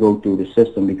have to go through the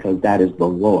system because that is the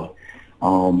law.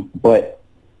 But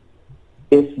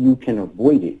if you can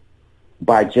avoid it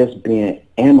by just being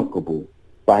amicable,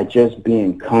 by just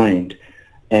being kind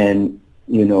and,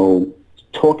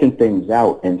 talking things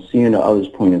out and seeing the other's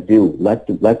point of view, let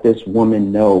this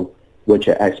woman know what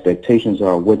your expectations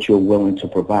are, what you're willing to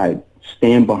provide.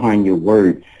 Stand behind your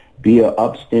word. Be an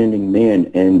upstanding man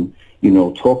and,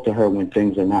 talk to her when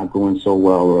things are not going so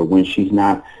well or when she's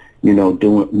not,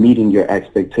 meeting your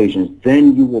expectations.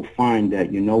 Then you will find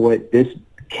that, this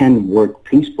can work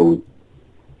peacefully.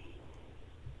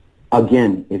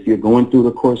 Again, if you're going through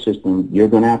the court system, you're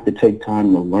going to have to take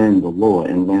time to learn the law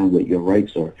and learn what your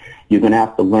rights are. You're going to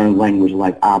have to learn language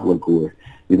like obligor.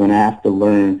 You're going to have to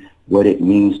learn what it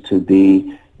means to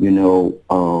be,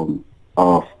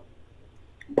 a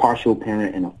partial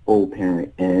parent and a full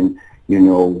parent, and,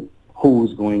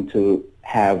 who's going to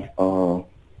have a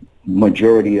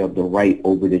majority of the right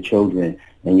over the children.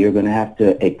 And you're going to have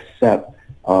to accept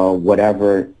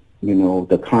whatever,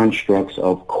 the constructs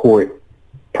of court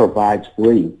provides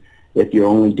for you. If you're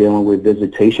only dealing with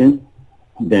visitation,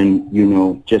 then,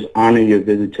 just honor your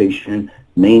visitation,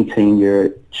 maintain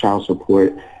your child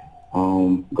support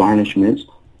garnishments,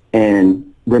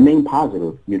 and remain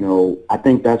positive. I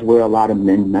think that's where a lot of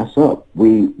men mess up.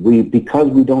 We because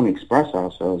we don't express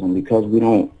ourselves and because we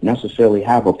don't necessarily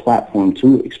have a platform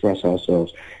to express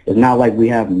ourselves, it's not like we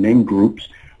have men groups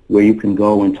where you can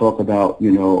go and talk about,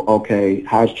 okay,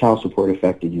 how's child support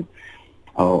affected you?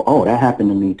 Oh, that happened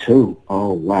to me too.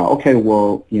 Oh, wow. Okay,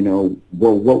 well,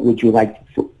 what would you like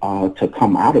to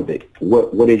come out of it?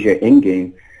 What is your end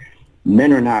game?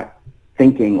 Men are not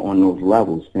thinking on those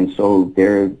levels, and so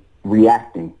they're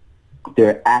reacting.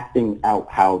 They're acting out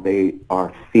how they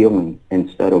are feeling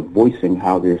instead of voicing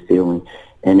how they're feeling,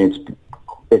 and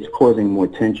it's causing more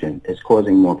tension. It's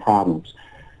causing more problems.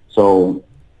 So,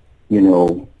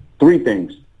 3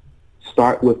 things.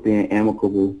 Start with being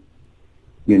amicable.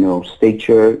 State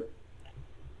your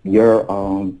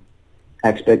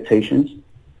expectations,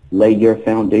 lay your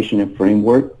foundation and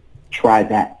framework. Try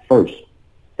that first.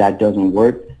 That doesn't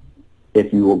work.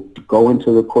 If you will go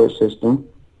into the court system,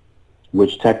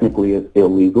 which technically is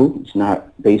illegal, it's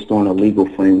not based on a legal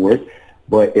framework,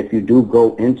 but if you do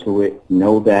go into it,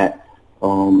 know that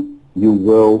you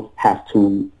will have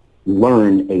to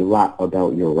learn a lot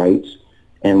about your rights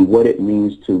and what it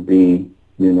means to be,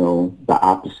 the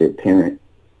opposite parent,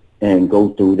 and go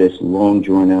through this long,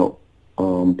 drawn-out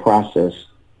process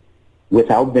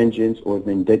without vengeance or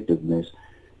vindictiveness,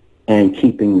 and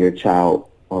keeping your child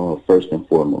first and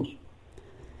foremost.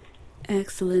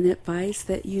 Excellent advice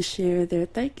that you share there.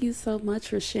 Thank you so much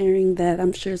for sharing that.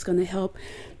 I'm sure it's going to help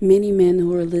many men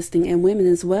who are listening, and women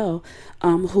as well,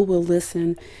 who will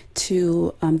listen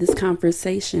to this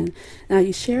conversation. Now,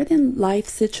 you shared in life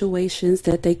situations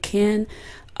that they can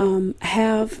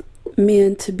have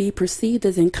men to be perceived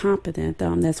as incompetent.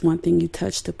 That's one thing you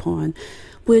touched upon,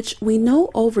 which we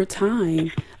know over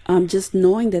time, just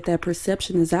knowing that that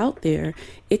perception is out there,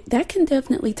 that can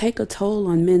definitely take a toll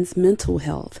on men's mental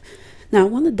health. Now, I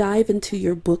want to dive into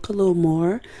your book a little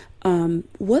more.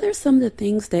 What are some of the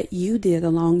things that you did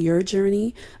along your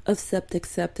journey of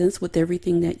self-acceptance with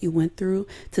everything that you went through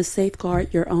to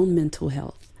safeguard your own mental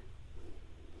health?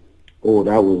 Oh,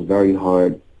 that was very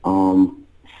hard.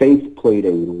 Faith played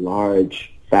a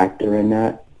large factor in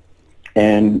that.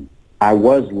 And I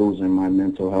was losing my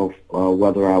mental health,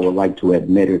 whether I would like to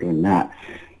admit it or not,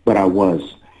 but I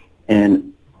was.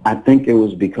 And I think it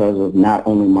was because of not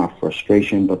only my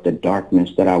frustration, but the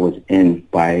darkness that I was in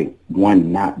by,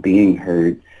 one, not being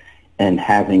heard and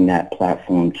having that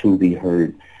platform to be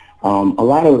heard. A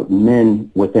lot of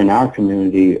men within our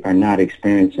community are not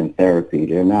experiencing therapy.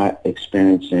 They're not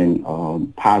experiencing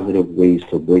positive ways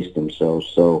to voice themselves.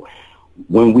 So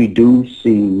when we do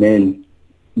see men,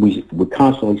 we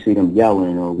constantly see them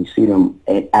yelling, or we see them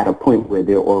at a point where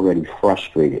they're already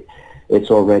frustrated. It's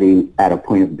already at a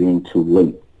point of being too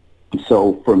late.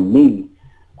 So for me,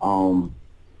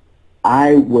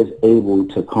 I was able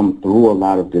to come through a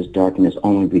lot of this darkness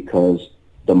only because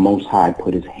the Most High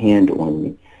put his hand on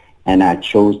me, and I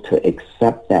chose to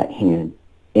accept that hand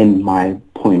in my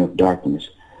point of darkness.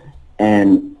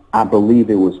 And I believe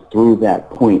it was through that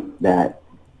point that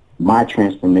my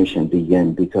transformation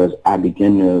began, because I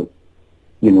began to,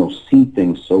 see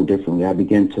things so differently. I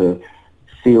began to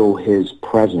feel his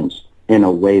presence in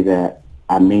a way that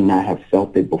I may not have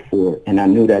felt it before. And I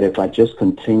knew that if I just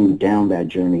continued down that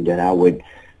journey, that I would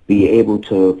be able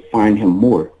to find him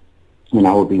more, and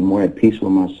I would be more at peace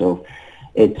with myself.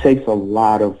 It takes a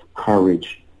lot of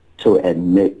courage to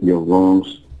admit your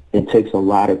wrongs. It takes a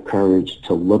lot of courage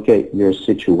to look at your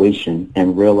situation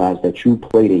and realize that you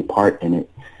played a part in it.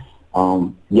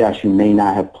 Yes, you may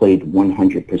not have played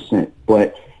 100%,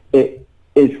 but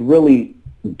it's really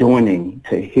daunting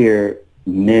to hear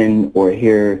men or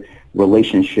hear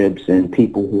relationships and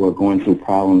people who are going through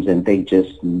problems, and they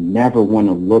just never want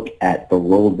to look at the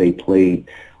role they played,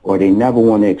 or they never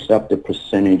want to accept the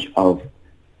percentage of,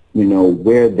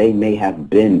 where they may have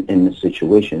been in the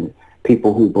situation.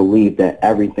 People who believe that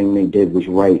everything they did was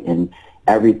right and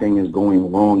everything is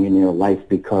going wrong in their life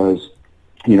because,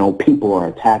 people are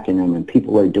attacking them and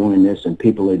people are doing this and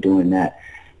people are doing that.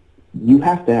 You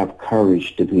have to have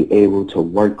courage to be able to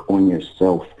work on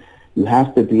yourself. You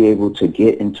have to be able to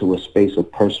get into a space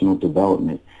of personal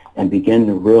development and begin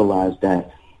to realize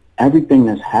that everything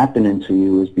that's happening to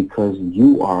you is because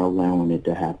you are allowing it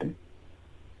to happen.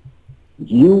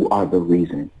 You are the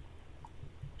reason.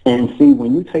 And see,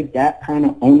 when you take that kind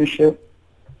of ownership,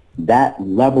 that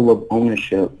level of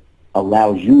ownership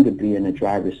allows you to be in the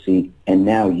driver's seat, and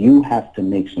now you have to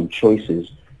make some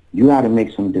choices. You got to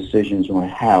make some decisions on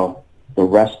how the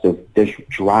rest of this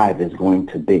drive is going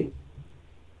to be.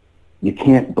 You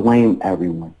can't blame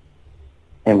everyone.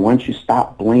 And once you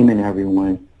stop blaming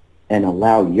everyone and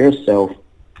allow yourself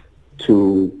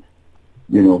to,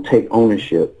 take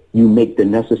ownership, you make the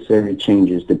necessary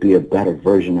changes to be a better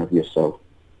version of yourself.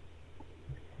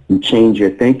 You change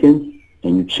your thinking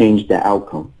and you change the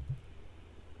outcome.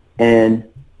 And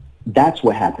that's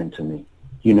what happened to me.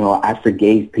 I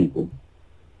forgave people.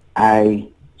 I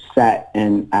sat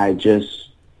and I just,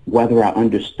 whether I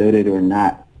understood it or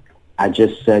not, I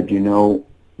just said,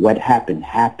 what happened,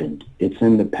 happened. It's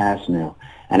in the past now.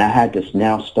 And I had to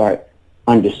now start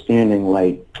understanding,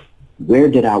 where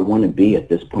did I want to be at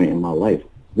this point in my life?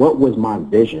 What was my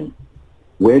vision?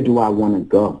 Where do I want to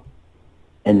go?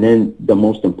 And then the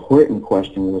most important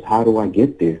question was, how do I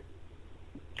get there?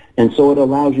 And so it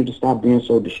allows you to stop being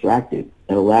so distracted.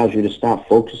 It allows you to stop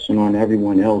focusing on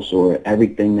everyone else or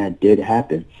everything that did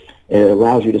happen. It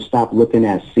allows you to stop looking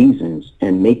at seasons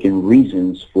and making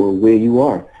reasons for where you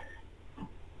are.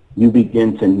 You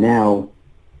begin to now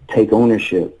take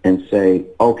ownership and say,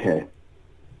 okay,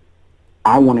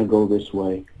 I want to go this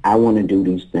way. I want to do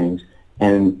these things.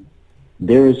 And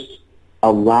there's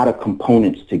a lot of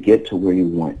components to get to where you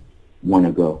want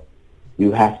to go.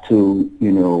 You have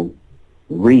to,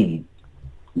 read.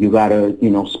 You got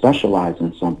to, specialize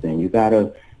in something. You got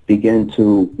to begin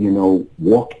to,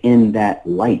 walk in that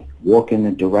light, walk in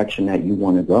the direction that you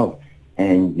want to go.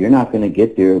 And you're not going to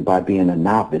get there by being a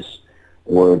novice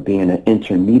or being an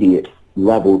intermediate.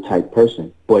 level type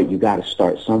person, but you got to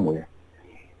start somewhere.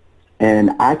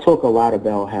 And I talk a lot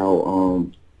about how,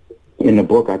 in the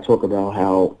book, I talk about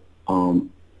how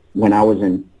when I was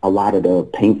in a lot of the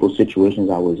painful situations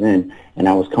I was in and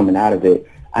I was coming out of it,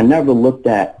 I never looked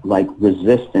at like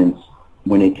resistance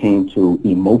when it came to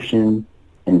emotion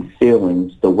and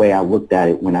feelings the way I looked at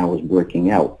it when I was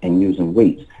working out and using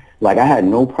weights. Like I had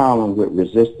no problem with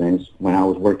resistance when I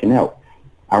was working out.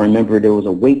 I remember there was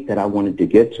a weight that I wanted to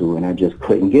get to and I just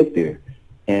couldn't get there.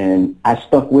 And I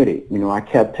stuck with it. You know, I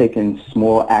kept taking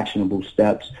small actionable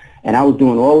steps. And I was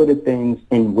doing all of the things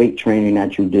in weight training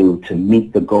that you do to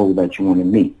meet the goal that you want to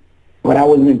meet. But I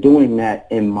wasn't doing that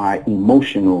in my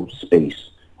emotional space.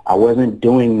 I wasn't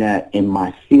doing that in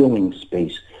my feeling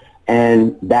space.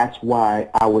 And that's why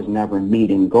I was never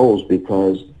meeting goals,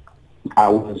 because I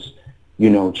was,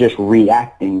 you know, just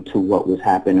reacting to what was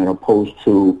happening, opposed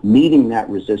to meeting that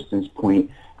resistance point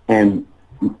and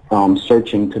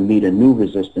searching to meet a new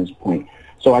resistance point.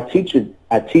 So I teach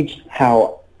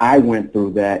how I went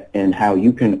through that and how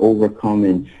you can overcome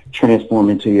and transform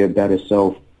into your better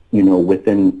self, you know,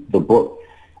 within the book.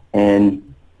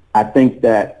 And I think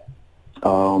that,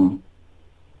 let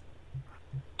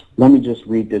me just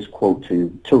read this quote to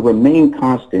you. To remain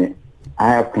constant, I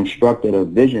have constructed a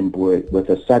vision board with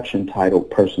a section titled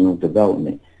Personal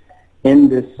Development. In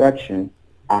this section,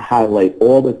 I highlight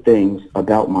all the things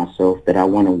about myself that I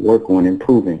want to work on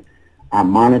improving. I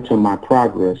monitor my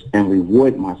progress and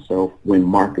reward myself when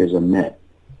markers are met.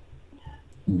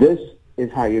 This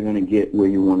is how you're going to get where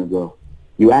you want to go.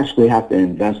 You actually have to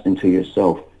invest into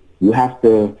yourself. You have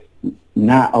to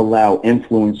not allow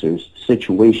influencers,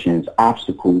 situations,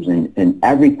 obstacles, and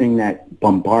everything that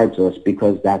bombards us,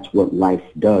 because that's what life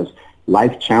does.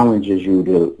 Life challenges you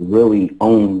to really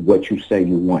own what you say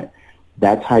you want.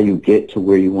 That's how you get to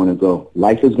where you want to go.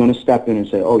 Life is going to step in and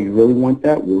say, oh, you really want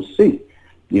that? We'll see.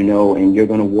 You know, and you're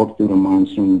going to walk through the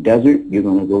monsoon desert. You're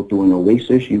going to go through an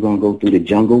oasis. You're going to go through the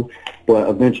jungle. But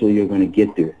eventually you're going to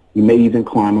get there. You may even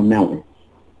climb a mountain.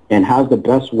 And how's the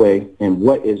best way, and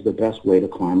what is the best way to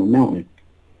climb a mountain?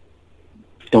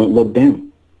 Don't look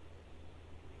down.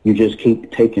 You just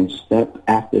keep taking step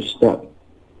after step,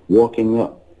 walking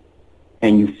up,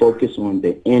 and you focus on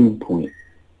the end point.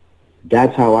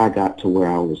 That's how I got to where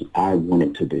I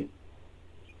wanted to be.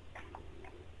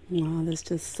 Wow, that's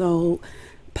just so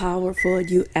powerful.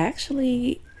 You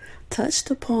actually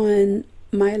touched upon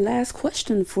my last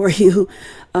question for you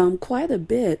quite a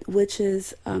bit, which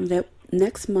is that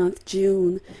next month,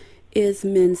 June, is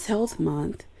Men's Health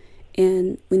Month.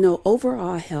 And we know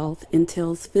overall health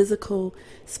entails physical,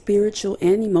 spiritual,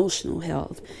 and emotional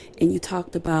health. And you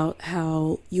talked about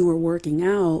how you were working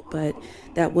out, but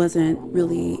that wasn't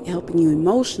really helping you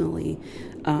emotionally.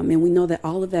 And we know that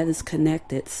all of that is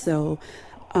connected. So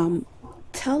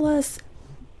tell us,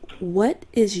 what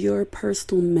is your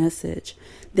personal message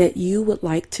that you would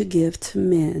like to give to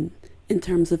men in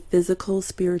terms of physical,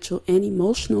 spiritual, and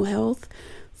emotional health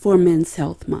for Men's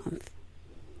Health Month?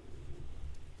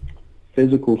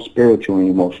 Physical, spiritual, and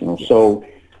emotional. So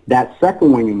that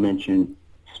second one you mentioned,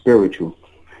 spiritual,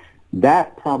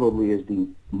 that probably is the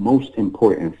most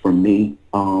important for me.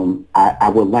 I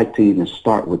would like to even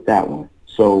start with that one.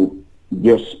 So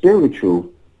your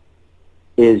spiritual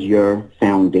is your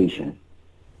foundation.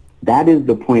 That is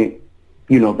the point,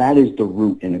 you know, that is the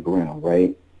root in the ground,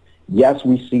 right? Yes,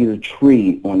 we see the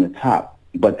tree on the top,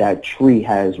 but that tree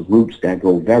has roots that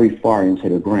go very far into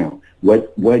the ground.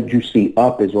 What you see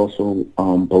up is also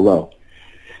below.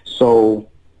 So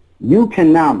you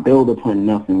cannot build upon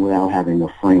nothing without having a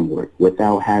framework,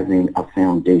 without having a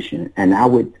foundation. And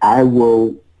I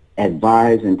will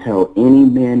advise and tell any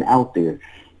man out there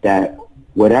that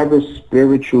whatever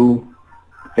spiritual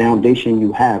foundation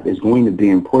you have is going to be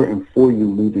important for you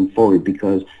moving forward,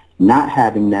 because not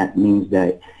having that means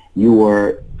that you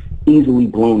are easily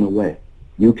blown away.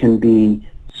 You can be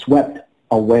swept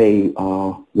away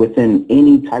within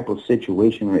any type of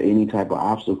situation or any type of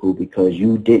obstacle because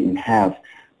you didn't have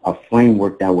a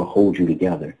framework that will hold you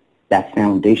together. That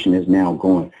foundation is now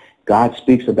gone. God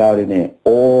speaks about it in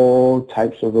all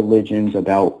types of religions,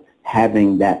 about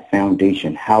having that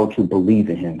foundation, how to believe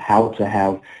in him, how to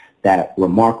have that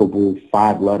remarkable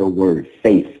 5-letter word,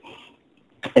 faith.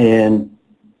 And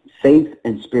faith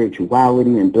and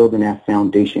spirituality and building that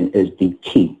foundation is the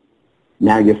key.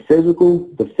 Now, the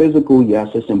physical, yes,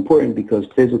 it's important because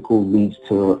physical leads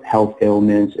to health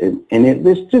ailments, and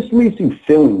it just leaves you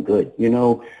feeling good, you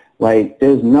know, like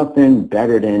there's nothing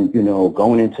better than, you know,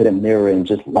 going into the mirror and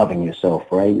just loving yourself,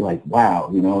 right? Like, wow,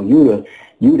 you know, you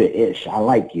the ish, I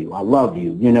like you, I love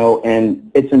you, you know,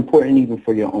 and it's important even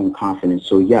for your own confidence.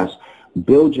 So yes,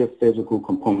 build your physical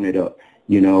component up,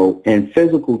 and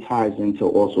physical ties into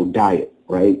also diet,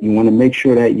 right? You want to make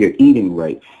sure that you're eating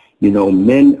right.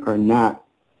 Men are not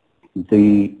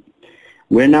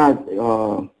we're not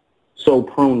so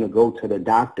prone to go to the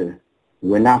doctor.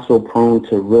 We're not so prone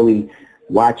to really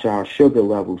watch our sugar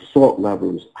levels, salt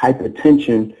levels.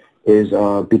 Hypertension is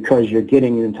because you're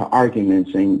getting into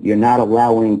arguments and you're not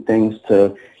allowing things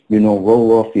to,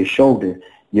 roll off your shoulder.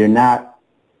 You're not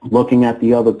looking at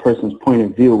the other person's point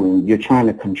of view, and you're trying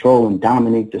to control and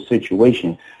dominate the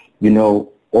situation.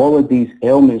 All of these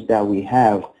ailments that we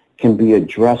have can be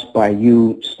addressed by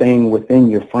you staying within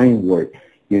your framework,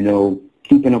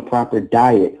 keeping a proper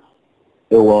diet.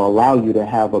 It will allow you to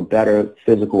have a better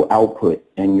physical output,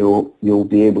 and you'll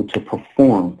be able to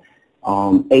perform.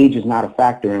 Age is not a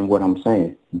factor in what I'm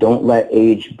saying. Don't let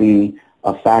age be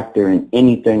a factor in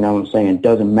anything that I'm saying. It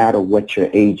doesn't matter what your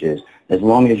age is. As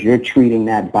long as you're treating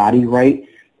that body right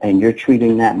and you're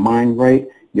treating that mind right,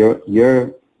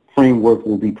 your framework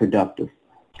will be productive.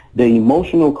 The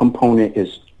emotional component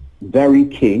is very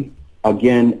key.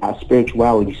 Again, our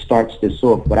spirituality starts this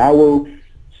off, but I will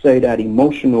say that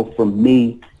emotional for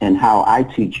me and how I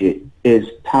teach it is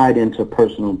tied into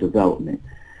personal development.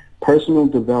 Personal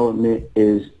development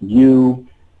is you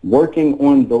working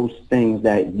on those things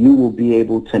that you will be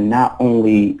able to not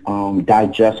only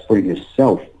digest for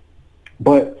yourself,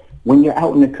 but when you're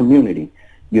out in the community,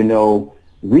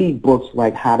 read books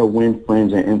like How to Win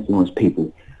Friends and Influence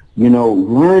People.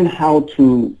 Learn how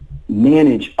to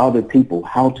manage other people,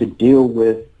 how to deal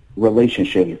with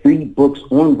relationships. Read books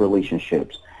on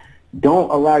relationships. Don't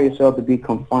allow yourself to be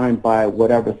confined by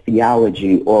whatever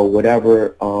theology or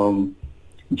whatever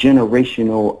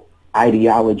generational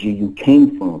ideology you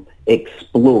came from.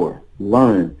 Explore,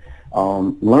 learn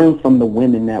from the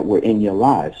women that were in your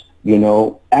lives.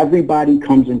 Everybody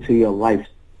comes into your life.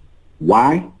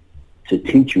 Why? To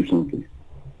teach you something.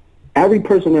 Every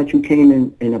person that you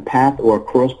came in a path or a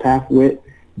cross path with,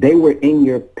 they were in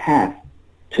your path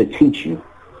to teach you.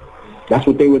 That's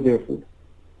what they were there for.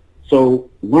 So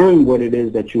learn what it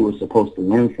is that you were supposed to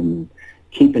learn from them.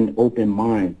 Keep an open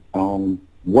mind.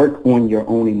 Work on your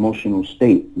own emotional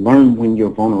state. Learn when you're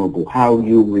vulnerable, how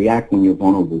you react when you're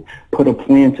vulnerable. Put a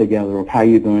plan together of how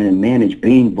you're going to manage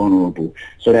being vulnerable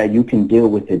so that you can deal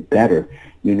with it better.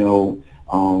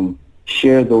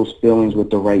 Share those feelings with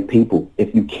the right people.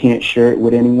 If you can't share it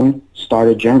with anyone, start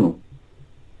a journal.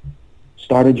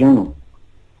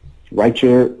 Write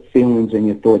your feelings and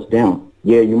your thoughts down.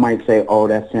 Yeah, you might say, oh,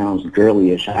 that sounds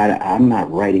girlyish. I'm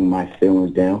not writing my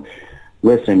feelings down.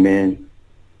 Listen, man,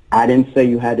 I didn't say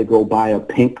you had to go buy a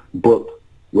pink book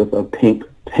with a pink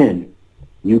pen.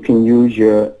 You can use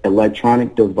your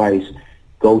electronic device,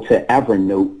 go to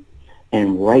Evernote,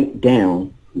 and write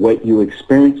down what you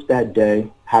experienced that day,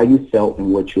 how you felt,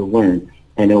 and what you learned,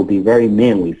 and it'll be very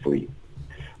manly for you.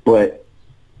 But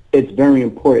it's very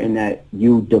important that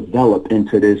you develop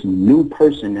into this new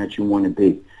person that you want to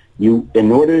be.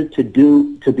 In order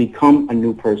to become a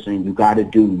new person, you got to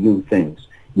do new things.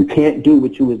 You can't do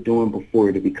what you was doing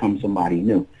before to become somebody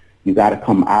new. You got to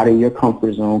come out of your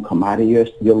comfort zone, come out of your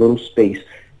little space,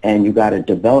 and you got to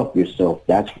develop yourself.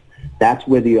 That's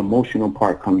where the emotional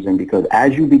part comes in, because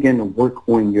as you begin to work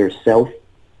on yourself,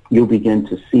 you'll begin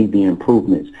to see the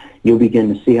improvements. You'll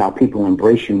begin to see how people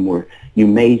embrace you more. You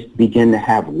may begin to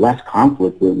have less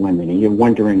conflict with women, and you're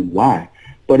wondering why.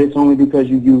 But it's only because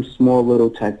you use small little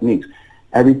techniques.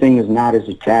 Everything is not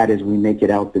as bad as we make it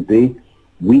out to be.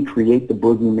 We create the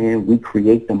boogeyman, we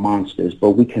create the monsters,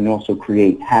 but we can also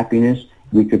create happiness,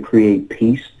 we could create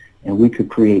peace, and we could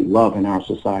create love in our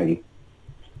society.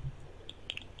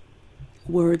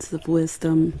 Words of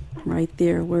wisdom right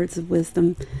there, words of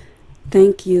wisdom.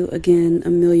 Thank you again a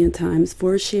million times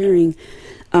for sharing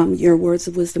your words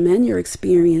of wisdom and your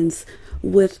experience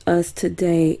with us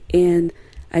today. And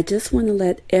I just want to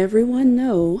let everyone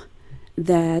know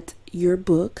that your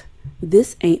book,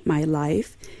 This Ain't My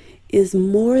Life, is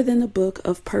more than a book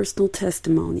of personal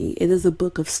testimony. It is a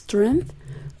book of strength,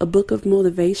 a book of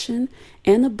motivation,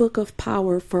 and a book of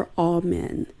power for all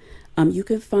men. You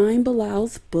can find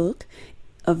Bilal's book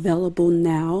available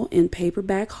now in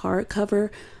paperback, hardcover,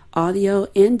 audio,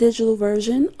 and digital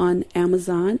version on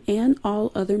Amazon and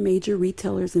all other major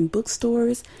retailers and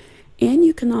bookstores. And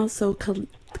you can also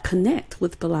connect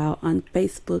with Bilal on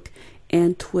Facebook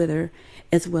and Twitter,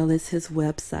 as well as his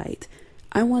website.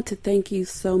 I want to thank you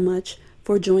so much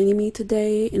for joining me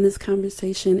today in this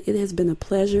conversation. It has been a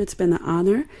pleasure. It's been an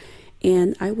honor.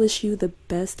 And I wish you the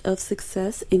best of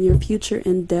success in your future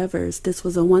endeavors. This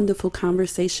was a wonderful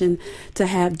conversation to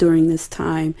have during this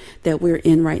time that we're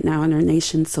in right now in our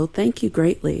nation. So thank you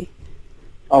greatly.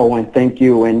 Oh, and thank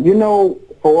you. And,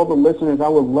 for all the listeners, I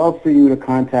would love for you to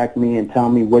contact me and tell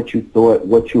me what you thought,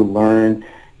 what you learned.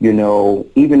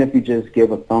 Even if you just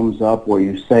give a thumbs up or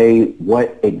you say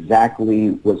what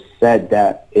exactly was said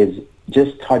that is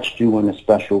just touched you in a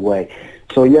special way.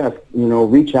 So, yes,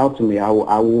 reach out to me. I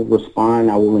will respond.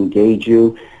 I will engage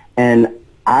you. And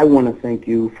I want to thank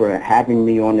you for having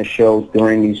me on the show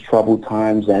during these troubled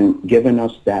times and giving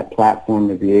us that platform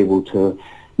to be able to,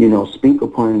 speak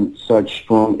upon such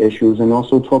strong issues and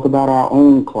also talk about our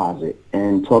own closet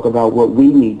and talk about what we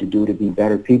need to do to be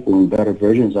better people and better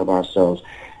versions of ourselves.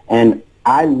 And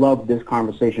I love this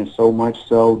conversation so much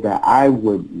so that I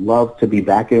would love to be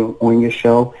back on your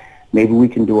show. Maybe we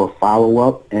can do a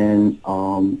follow-up and,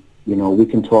 we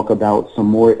can talk about some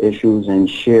more issues and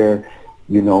share,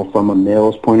 from a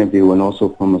male's point of view and also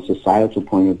from a societal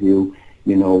point of view,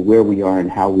 where we are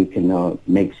and how we can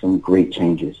make some great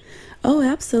changes. Oh,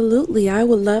 absolutely. I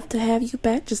would love to have you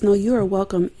back. Just know you are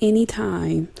welcome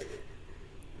anytime.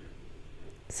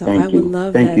 So I would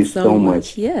love that so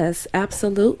much. Yes,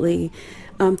 absolutely.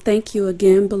 Thank you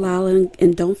again, Bilal,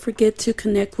 and don't forget to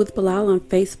connect with Bilal on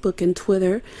Facebook and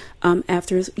Twitter.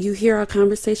 After you hear our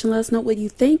conversation, let us know what you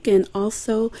think, and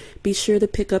also be sure to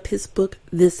pick up his book,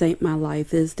 This Ain't My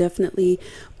Life. It is definitely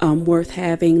worth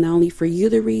having, not only for you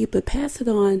to read, but pass it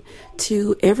on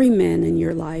to every man in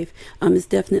your life. It's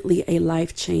definitely a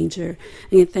life changer.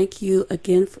 And thank you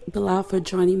again, Bilal, for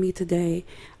joining me today.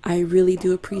 I really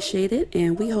do appreciate it,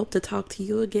 and we hope to talk to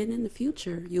you again in the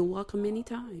future. You're welcome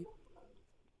anytime.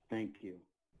 Thank you.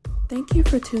 Thank you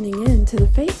for tuning in to the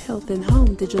Faith, Health, and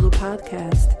Home digital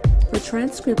podcast. For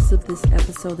transcripts of this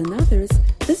episode and others,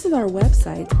 visit our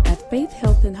website at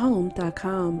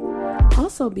faithhealthandhome.com.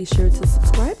 Also, be sure to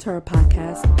subscribe to our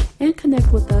podcast and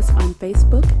connect with us on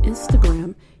Facebook,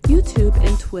 Instagram, YouTube,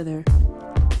 and Twitter.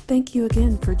 Thank you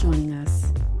again for joining us.